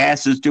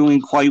podcast is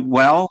doing quite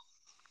well,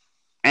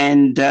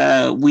 and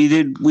we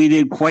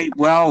did quite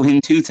well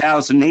in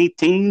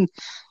 2018.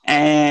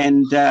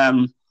 And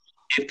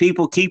if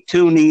people keep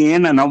tuning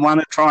in, and I want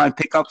to try and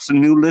pick up some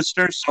new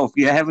listeners, so if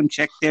you haven't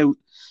checked out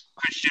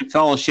Christian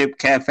Fellowship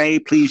Cafe,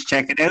 please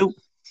check it out.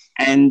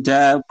 And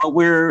but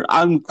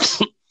I'm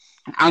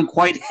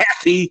quite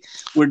happy.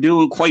 We're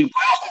doing quite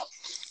well,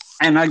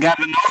 and I got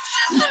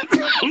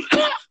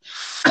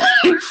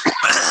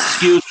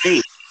excuse me.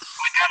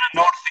 I got a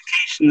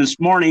notification this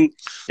morning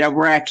that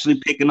we're actually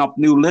picking up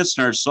new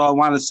listeners. So I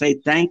want to say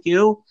thank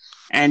you.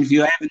 And if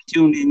you haven't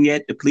tuned in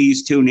yet,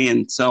 please tune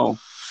in. So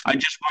I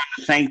just want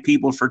to thank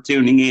people for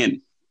tuning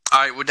in.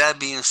 All right. With that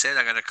being said,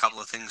 I got a couple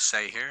of things to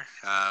say here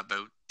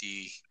about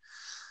the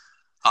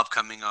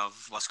upcoming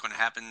of what's going to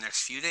happen in the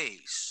next few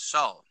days.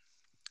 So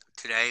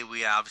today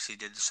we obviously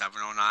did the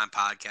 709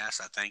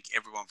 podcast. I thank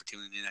everyone for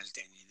tuning in as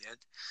Danny did.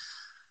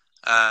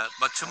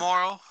 But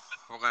tomorrow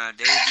we're going to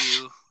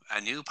debut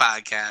a new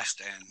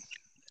podcast, and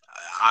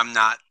I'm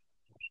not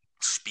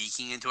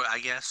speaking into it, I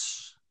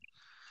guess.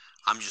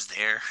 I'm just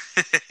there.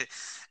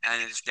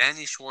 And it's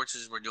Danny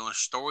Schwartz's. We're doing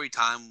Story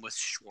Time with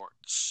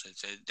Schwartz.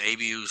 It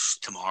debuts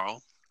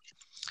tomorrow.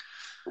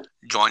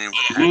 Join in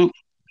for that. Mm-hmm.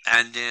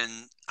 And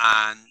then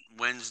on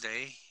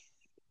Wednesday,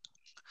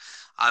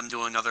 I'm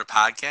doing another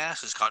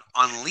podcast. It's called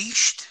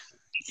Unleashed.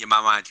 You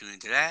might want to tune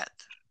into that.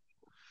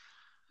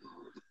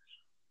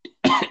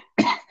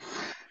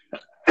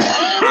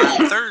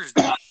 On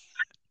Thursday,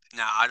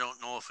 now I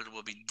don't know if it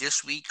will be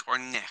this week or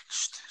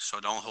next, so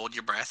don't hold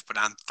your breath. But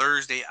on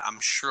Thursday, I'm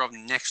sure of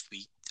next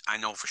week, I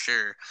know for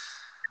sure,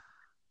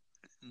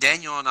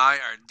 Daniel and I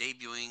are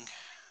debuting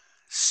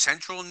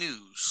Central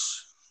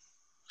News.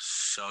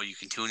 So you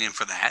can tune in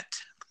for that.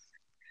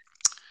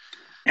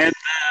 And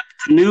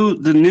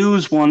the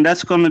news one,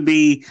 that's going to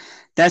be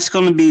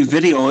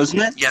video, isn't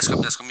it? Yes,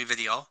 that's going to be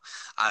video.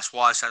 That's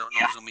why I said I don't know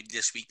if it's going to be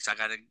this week, because I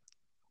got a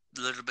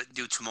little bit to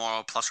do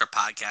tomorrow, plus our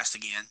podcast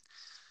again.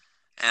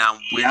 And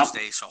on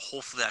Wednesday, so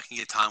hopefully I can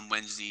get time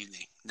Wednesday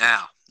evening.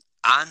 Now,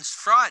 on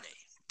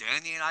Friday,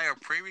 Danny and I are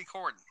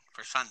pre-recording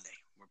for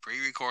Sunday. We're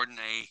pre-recording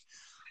a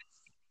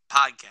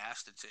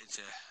podcast. It's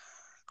a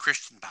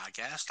Christian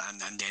podcast on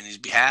Danny's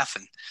behalf,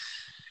 and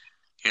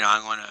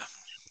I'm going to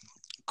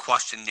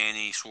question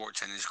Danny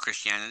Schwartz and his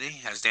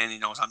Christianity. As Danny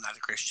knows, I'm not a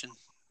Christian.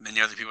 Many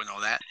other people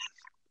know that.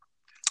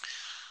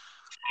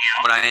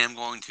 But I am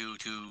going to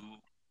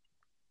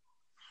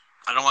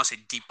I don't want to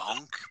say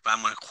debunk, but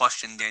I'm going to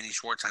question Danny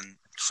Schwartz on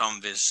some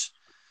of his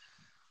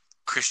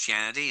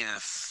Christianity. And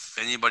if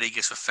anybody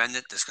gets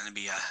offended, there's going to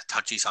be a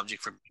touchy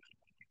subject for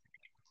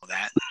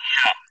that.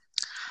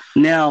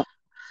 Now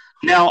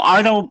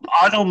I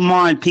don't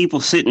mind people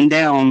sitting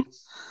down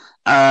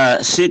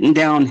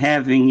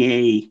having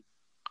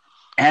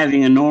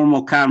a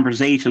normal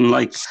conversation.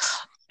 Like,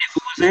 if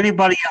it was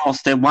anybody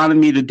else that wanted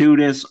me to do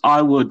this,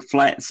 I would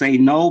flat say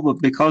no.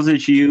 But because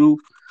it's you,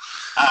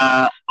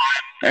 I'm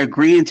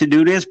agreeing to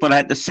do this. But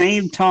at the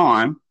same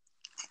time,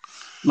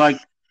 like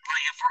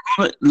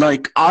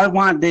I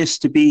want this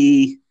to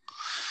be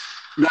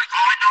like,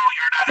 I know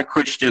you're not a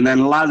Christian,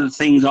 and a lot of the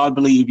things I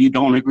believe you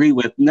don't agree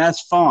with, and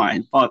that's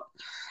fine. But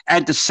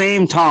at the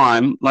same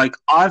time, like,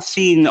 I've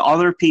seen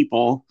other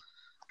people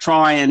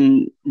try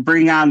and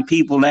bring on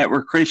people that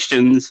were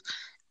Christians,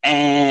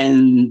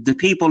 and the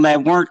people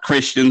that weren't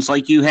Christians,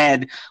 like, you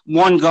had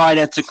one guy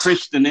that's a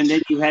Christian, and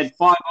then you had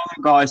 5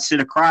 other guys sit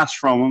across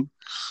from him,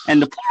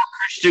 and the poor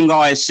Christian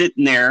guy is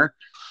sitting there,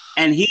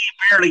 and he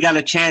barely got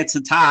a chance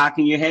to talk,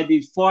 and you had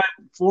these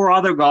four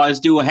other guys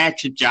do a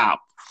hatchet job.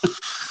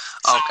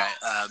 Okay.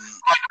 I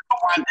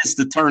don't want this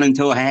to turn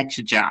into a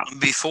hatchet job.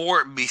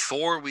 Before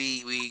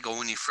we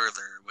go any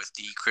further with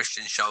the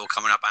Christian show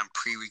coming up on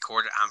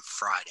pre-recorded on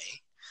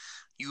Friday,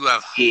 you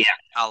have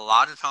a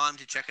lot of time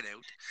to check it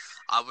out.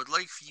 I would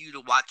like for you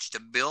to watch the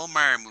Bill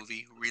Maher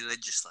movie,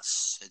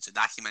 Religiousess. It's a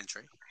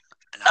documentary.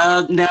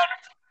 Now,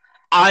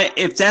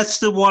 if that's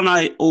the one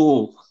I'm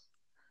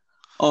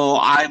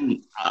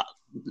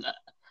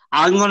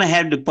going to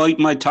have to bite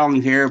my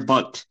tongue here,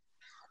 but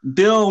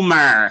Bill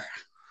Maher.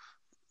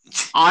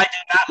 I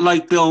do not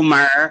like Bill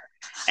Maher.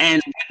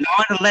 And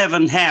when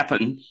 9/11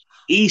 happened,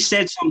 he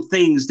said some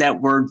things that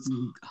were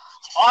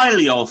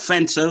highly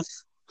offensive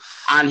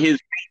on his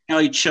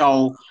night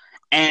show.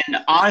 And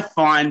I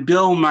find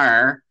Bill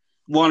Maher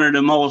one of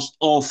the most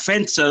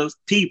offensive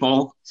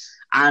people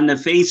on the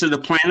face of the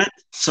planet.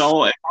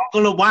 So if I'm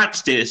going to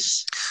watch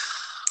this,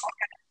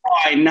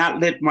 I not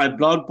let my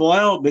blood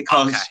boil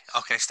because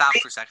Okay, stop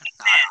for a second.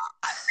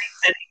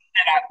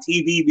 on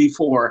TV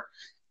before.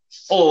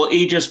 Oh,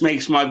 he just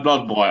makes my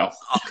blood boil.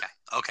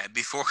 Okay.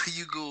 Before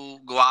you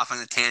go off on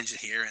a tangent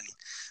here and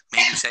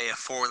maybe say a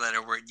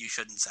 4-letter word you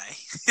shouldn't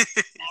say.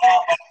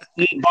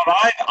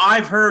 But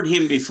I've heard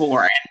him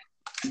before,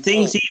 and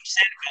things he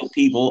said about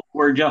people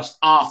were just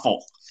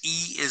awful.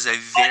 He is a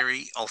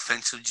very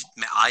offensive.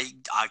 I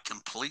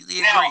completely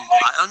agree.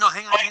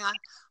 Hang on.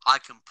 I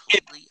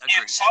completely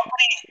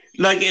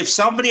agree. If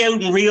somebody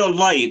out in real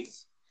life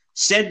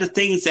said the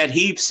things that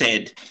he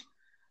said,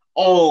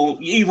 oh,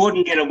 he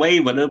wouldn't get away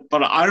with it.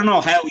 But I don't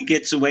know how he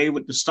gets away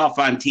with the stuff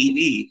on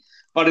TV.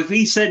 But if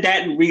he said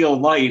that in real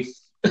life,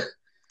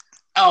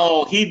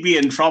 oh, he'd be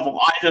in trouble.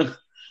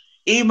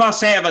 He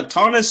must have a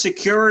ton of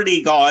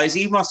security guys.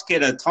 He must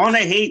get a ton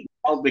of hate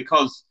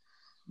because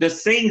the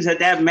things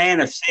that man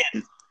has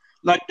said,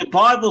 like the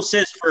Bible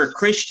says for a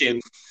Christian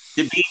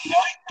to be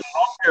nice to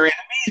love their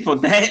enemies,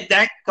 but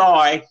that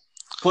guy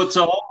puts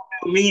a whole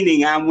new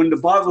meaning on when the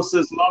Bible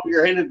says love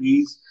your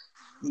enemies.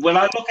 When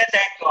I look at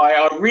that guy,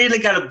 I really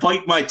got to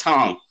bite my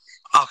tongue.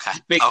 Okay.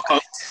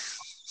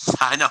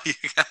 I know you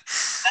got.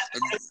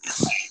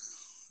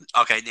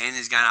 Okay,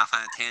 Danny's gone off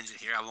on a tangent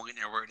here. I won't get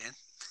their word in.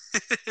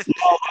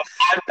 No,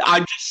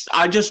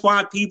 I just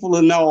want people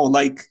to know,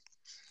 like,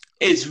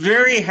 it's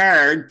very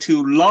hard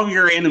to love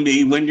your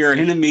enemy when your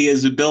enemy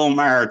is a Bill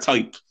Maher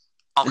type.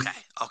 Okay.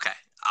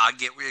 I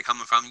get where you're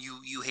coming from.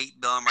 You hate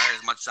Bill Maher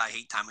as much as I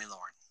hate Tommy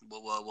Lauren.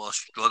 We'll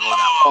go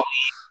that way.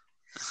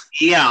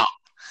 Yeah.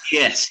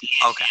 Yes.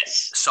 Okay.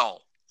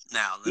 So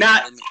now,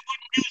 let me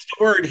use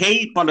the word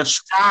hate, but a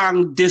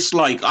strong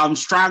dislike. I'm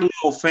strongly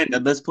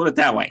offended. Let's put it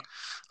that way.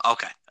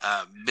 Okay.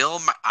 Bill,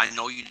 I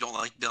know you don't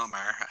like Bill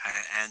Maher,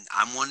 and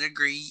I'm going to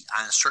agree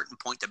on a certain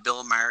point that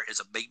Bill Maher is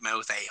a big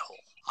mouth a-hole.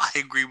 I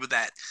agree with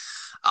that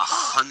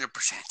 100%.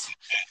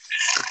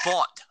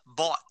 But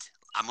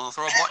I'm going to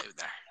throw a but out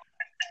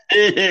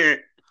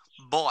there.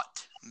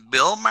 But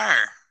Bill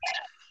Maher,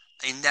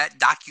 in that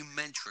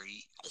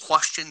documentary,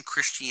 questioned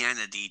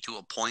Christianity to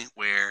a point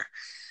where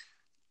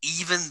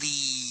even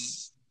the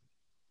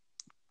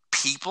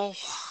people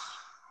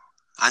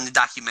on the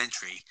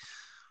documentary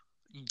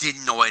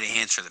didn't know how to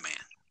answer the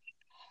man.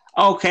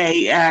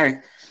 Okay.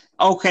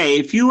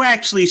 If you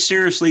actually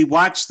seriously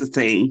watch the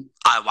thing,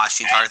 I watched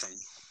the entire thing.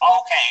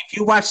 Okay, if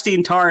you watched the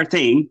entire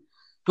thing,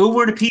 who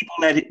were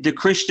the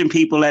Christian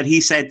people that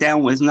he sat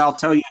down with? And I'll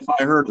tell you if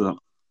I heard of them.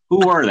 Who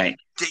were they?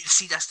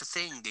 See, that's the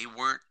thing. They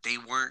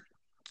weren't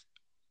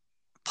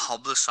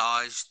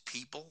publicized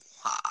people,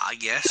 I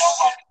guess.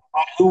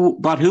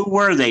 But who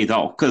were they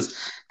though? Because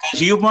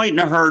you mightn't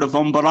have heard of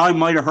them, but I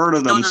might have heard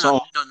of them. No, that's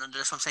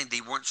what I'm saying.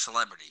 They weren't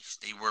celebrities.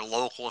 They were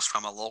locals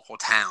from a local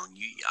town.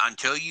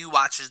 Until you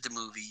watches the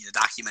movie, the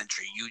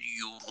documentary,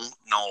 you won't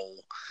know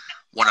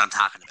what I'm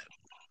talking about.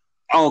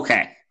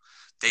 Okay.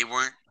 They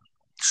weren't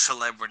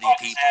celebrity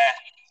people.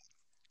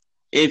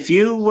 If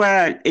you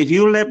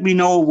let me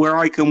know where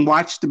I can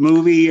watch the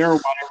movie or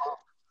whatever.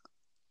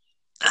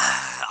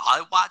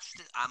 I watched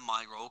it on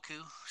my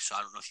Roku, so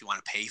I don't know if you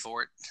want to pay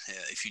for it.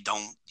 If you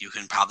don't, you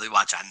can probably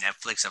watch it on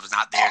Netflix. If it's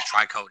not there,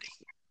 try Cody.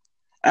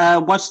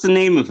 What's the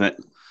name of it?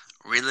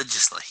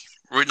 Religiously.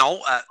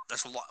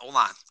 That's a lot. Hold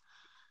on.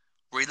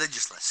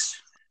 Religiousless.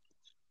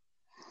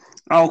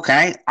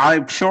 Okay,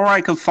 I'm sure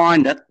I can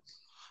find it.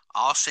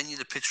 I'll send you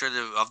the picture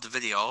of the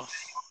video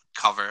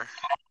cover.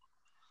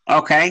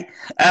 Okay.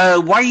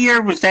 What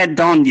year was that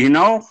done? Do you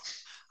know?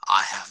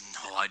 I have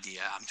no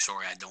idea. I'm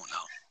sorry, I don't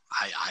know.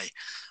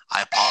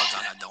 I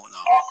apologize. I don't know.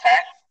 Okay.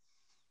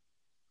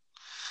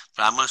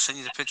 But I'm going to send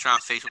you the picture on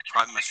Facebook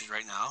private message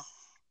right now.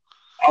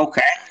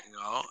 Okay. There you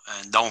go.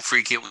 And don't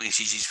freak out when you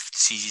see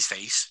his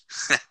face.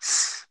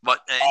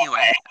 But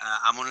anyway,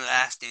 I'm going to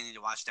ask Danny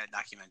to watch that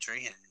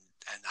documentary, and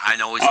I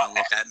know he's going to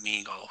look at me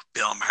and go,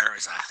 Bill Maher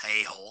is a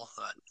a-hole,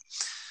 but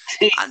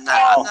I'm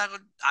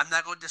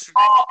not going to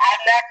disagree.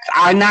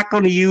 I'm not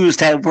going to use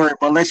that word,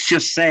 but let's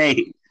just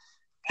say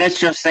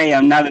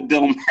I'm not a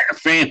Bill Maher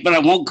fan, but I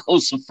won't go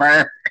so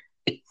far.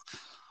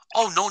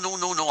 Oh, no.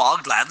 I'll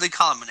gladly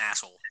call him an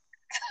asshole.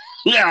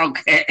 Yeah,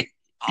 okay.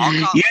 I'll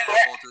call him an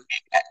asshole too.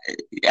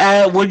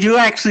 Would you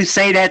actually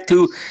say that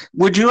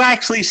would you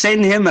actually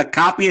send him a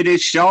copy of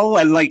this show?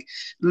 And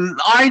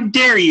I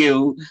dare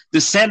you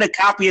to send a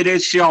copy of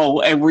this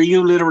show and where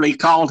you literally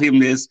called him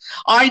this.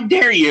 I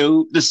dare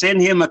you to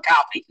send him a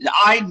copy.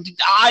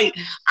 I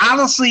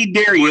honestly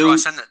dare you. Where do I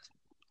send it?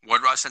 Where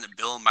do I send it?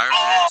 Bill Maher's an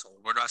asshole.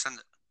 Where do I send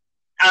it?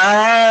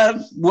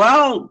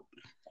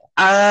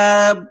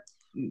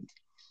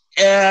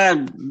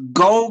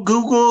 Go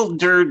Google.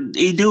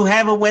 They do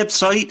have a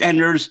website, and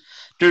there's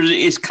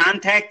his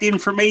contact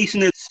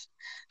information.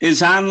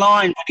 is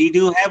online, but he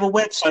do have a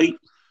website.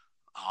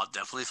 I'll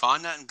definitely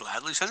find that and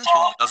gladly send it to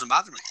him. It doesn't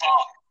bother me.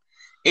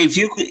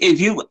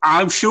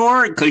 I'm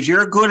sure because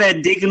you're good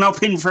at digging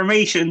up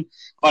information.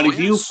 But if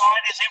you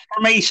find this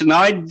information,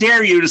 I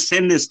dare you to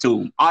send this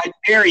to him. I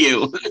dare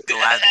you.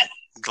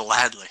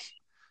 Gladly.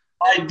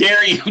 I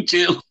dare you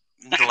to.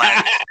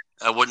 Gladly.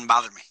 It wouldn't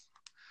bother me.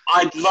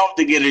 I'd love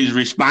to get his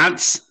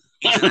response.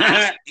 He's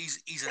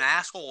an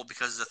asshole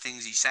because of the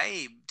things he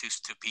say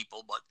to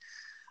people, but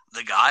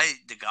the guy,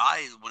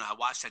 when I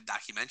watched that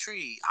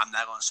documentary, I'm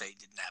not going to say he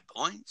didn't have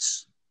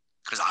points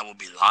because I will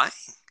be lying.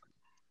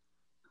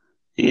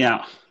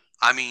 Yeah.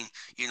 I mean,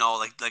 you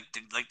know,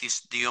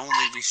 the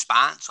only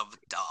response of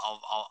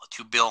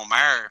to Bill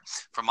Maher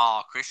from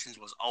all Christians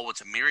was, "Oh,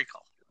 it's a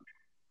miracle."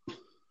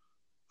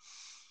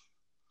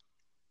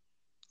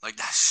 Like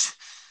that's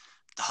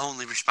the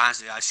only response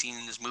that I've seen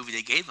in this movie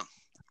they gave him.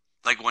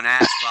 Like when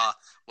asked,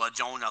 well,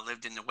 Jonah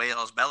lived in the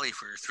whale's belly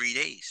for 3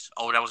 days.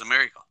 Oh, that was a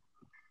miracle.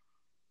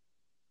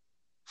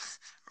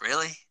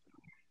 Really?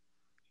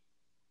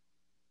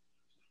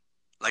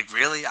 Like,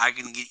 really? I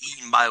can get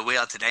eaten by a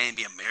whale today and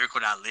be a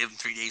miracle that I live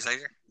 3 days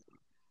later?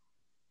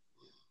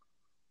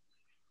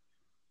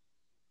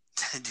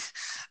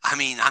 I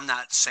mean, I'm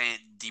not saying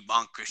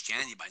debunk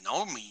Christianity by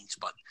no means,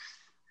 but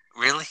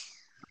really?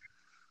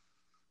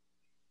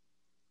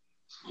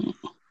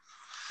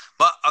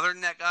 But other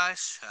than that,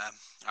 guys,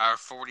 our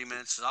 40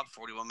 minutes is up,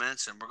 41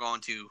 minutes, and we're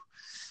going to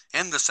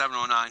end the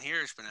 709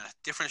 here. It's been a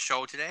different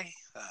show today.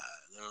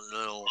 A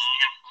little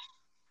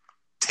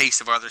taste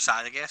of our other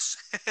side, I guess.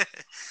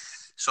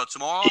 So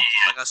tomorrow,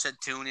 like I said,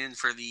 tune in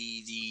for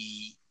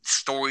the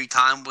story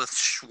time with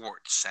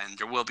Schwartz, and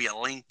there will be a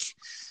link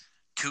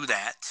to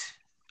that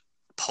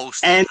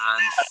posted and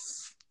on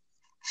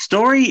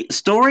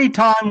story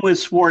time with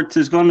Schwartz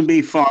is going to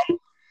be fun.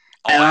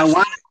 And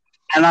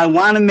I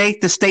want to make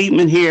the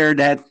statement here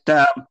that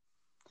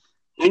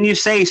when you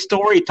say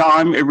story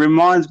time, it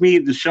reminds me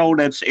of the show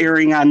that's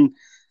airing on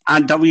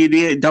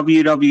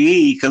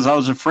WWE because I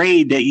was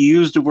afraid that you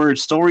used the word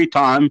story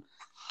time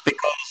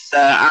because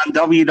on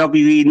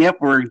WWE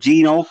Network,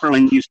 Gene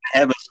Okerlund used to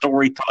have a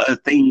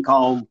thing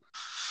called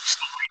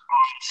story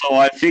time. So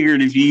I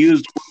figured if you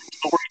used the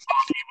word story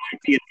time, you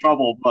might be in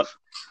trouble. But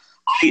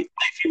if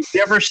you've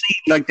never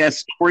seen like that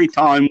story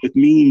time with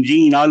me and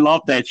Gene, I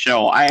love that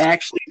show. I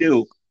actually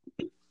do.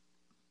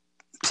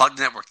 Plug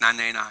Network,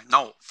 $9.99.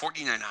 No,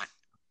 $14.99.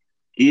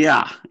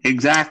 Yeah,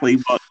 exactly.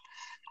 But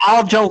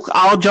all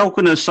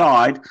joking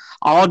aside, like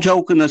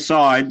that's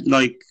one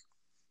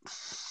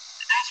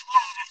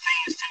of the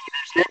things too.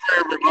 There's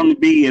never ever going to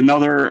be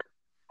another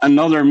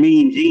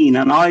Mean Gene,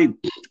 and I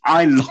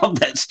love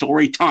that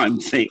story time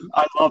thing.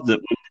 I loved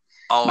it.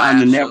 Oh,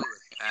 absolutely,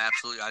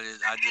 absolutely. I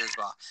did as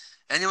well.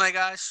 Anyway,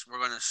 guys, we're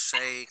gonna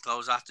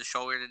close off the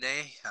show here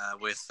today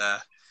with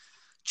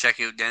check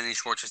out Danny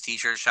Schwartz's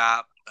T-shirt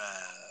shop.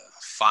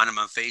 Find him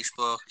on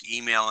Facebook.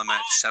 Email him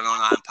at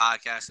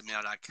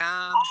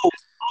 709podcast@mail.com.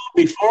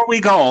 Before we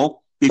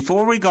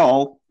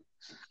go,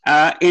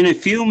 in a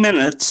few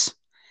minutes,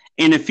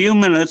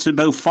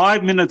 about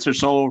 5 minutes or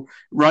so,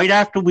 right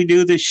after we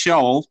do this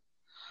show,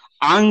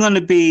 I'm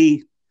gonna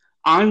be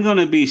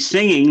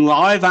singing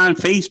live on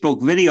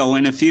Facebook video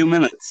in a few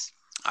minutes.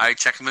 All right,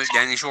 check him out,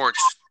 Danny Schwartz.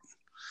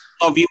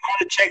 So if you want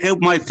to check out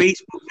my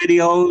Facebook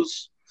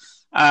videos,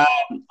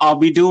 I'll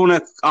be doing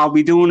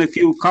a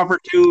few cover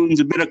tunes,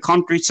 a bit of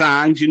country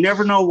songs. You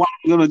never know what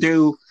I'm going to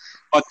do,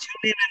 but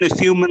tune in a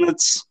few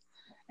minutes,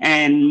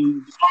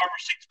 and 5 or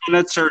 6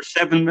 minutes or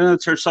 7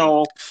 minutes or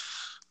so.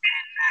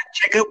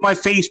 Check out my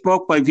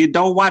Facebook. But if you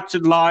don't watch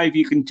it live,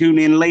 you can tune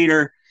in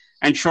later.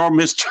 And sure,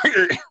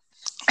 Mr.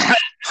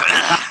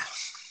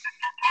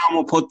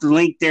 I'll put the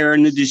link there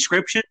in the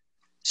description.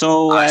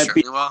 So sure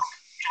you will.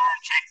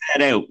 Check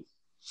that out.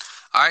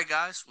 All right,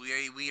 guys, we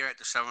are at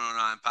the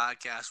 709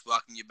 podcast.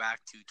 Welcome you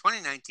back to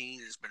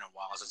 2019. It's been a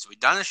while since we've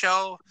done a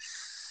show,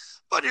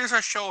 but here's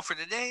our show for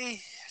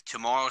today.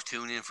 Tomorrow,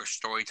 tune in for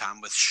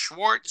Storytime with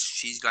Schwartz.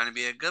 She's going to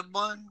be a good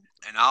one,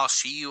 and I'll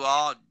see you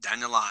all down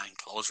the line.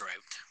 Close her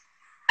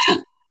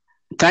out.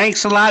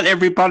 Thanks a lot,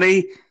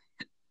 everybody,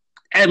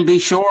 and be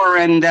sure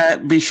and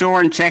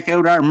check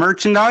out our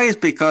merchandise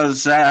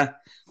because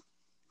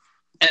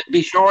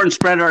be sure and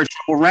spread our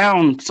show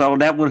around. So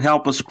that would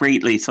help us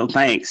greatly. So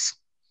thanks.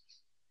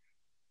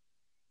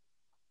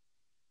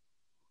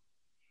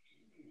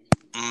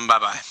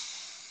 Bye-bye.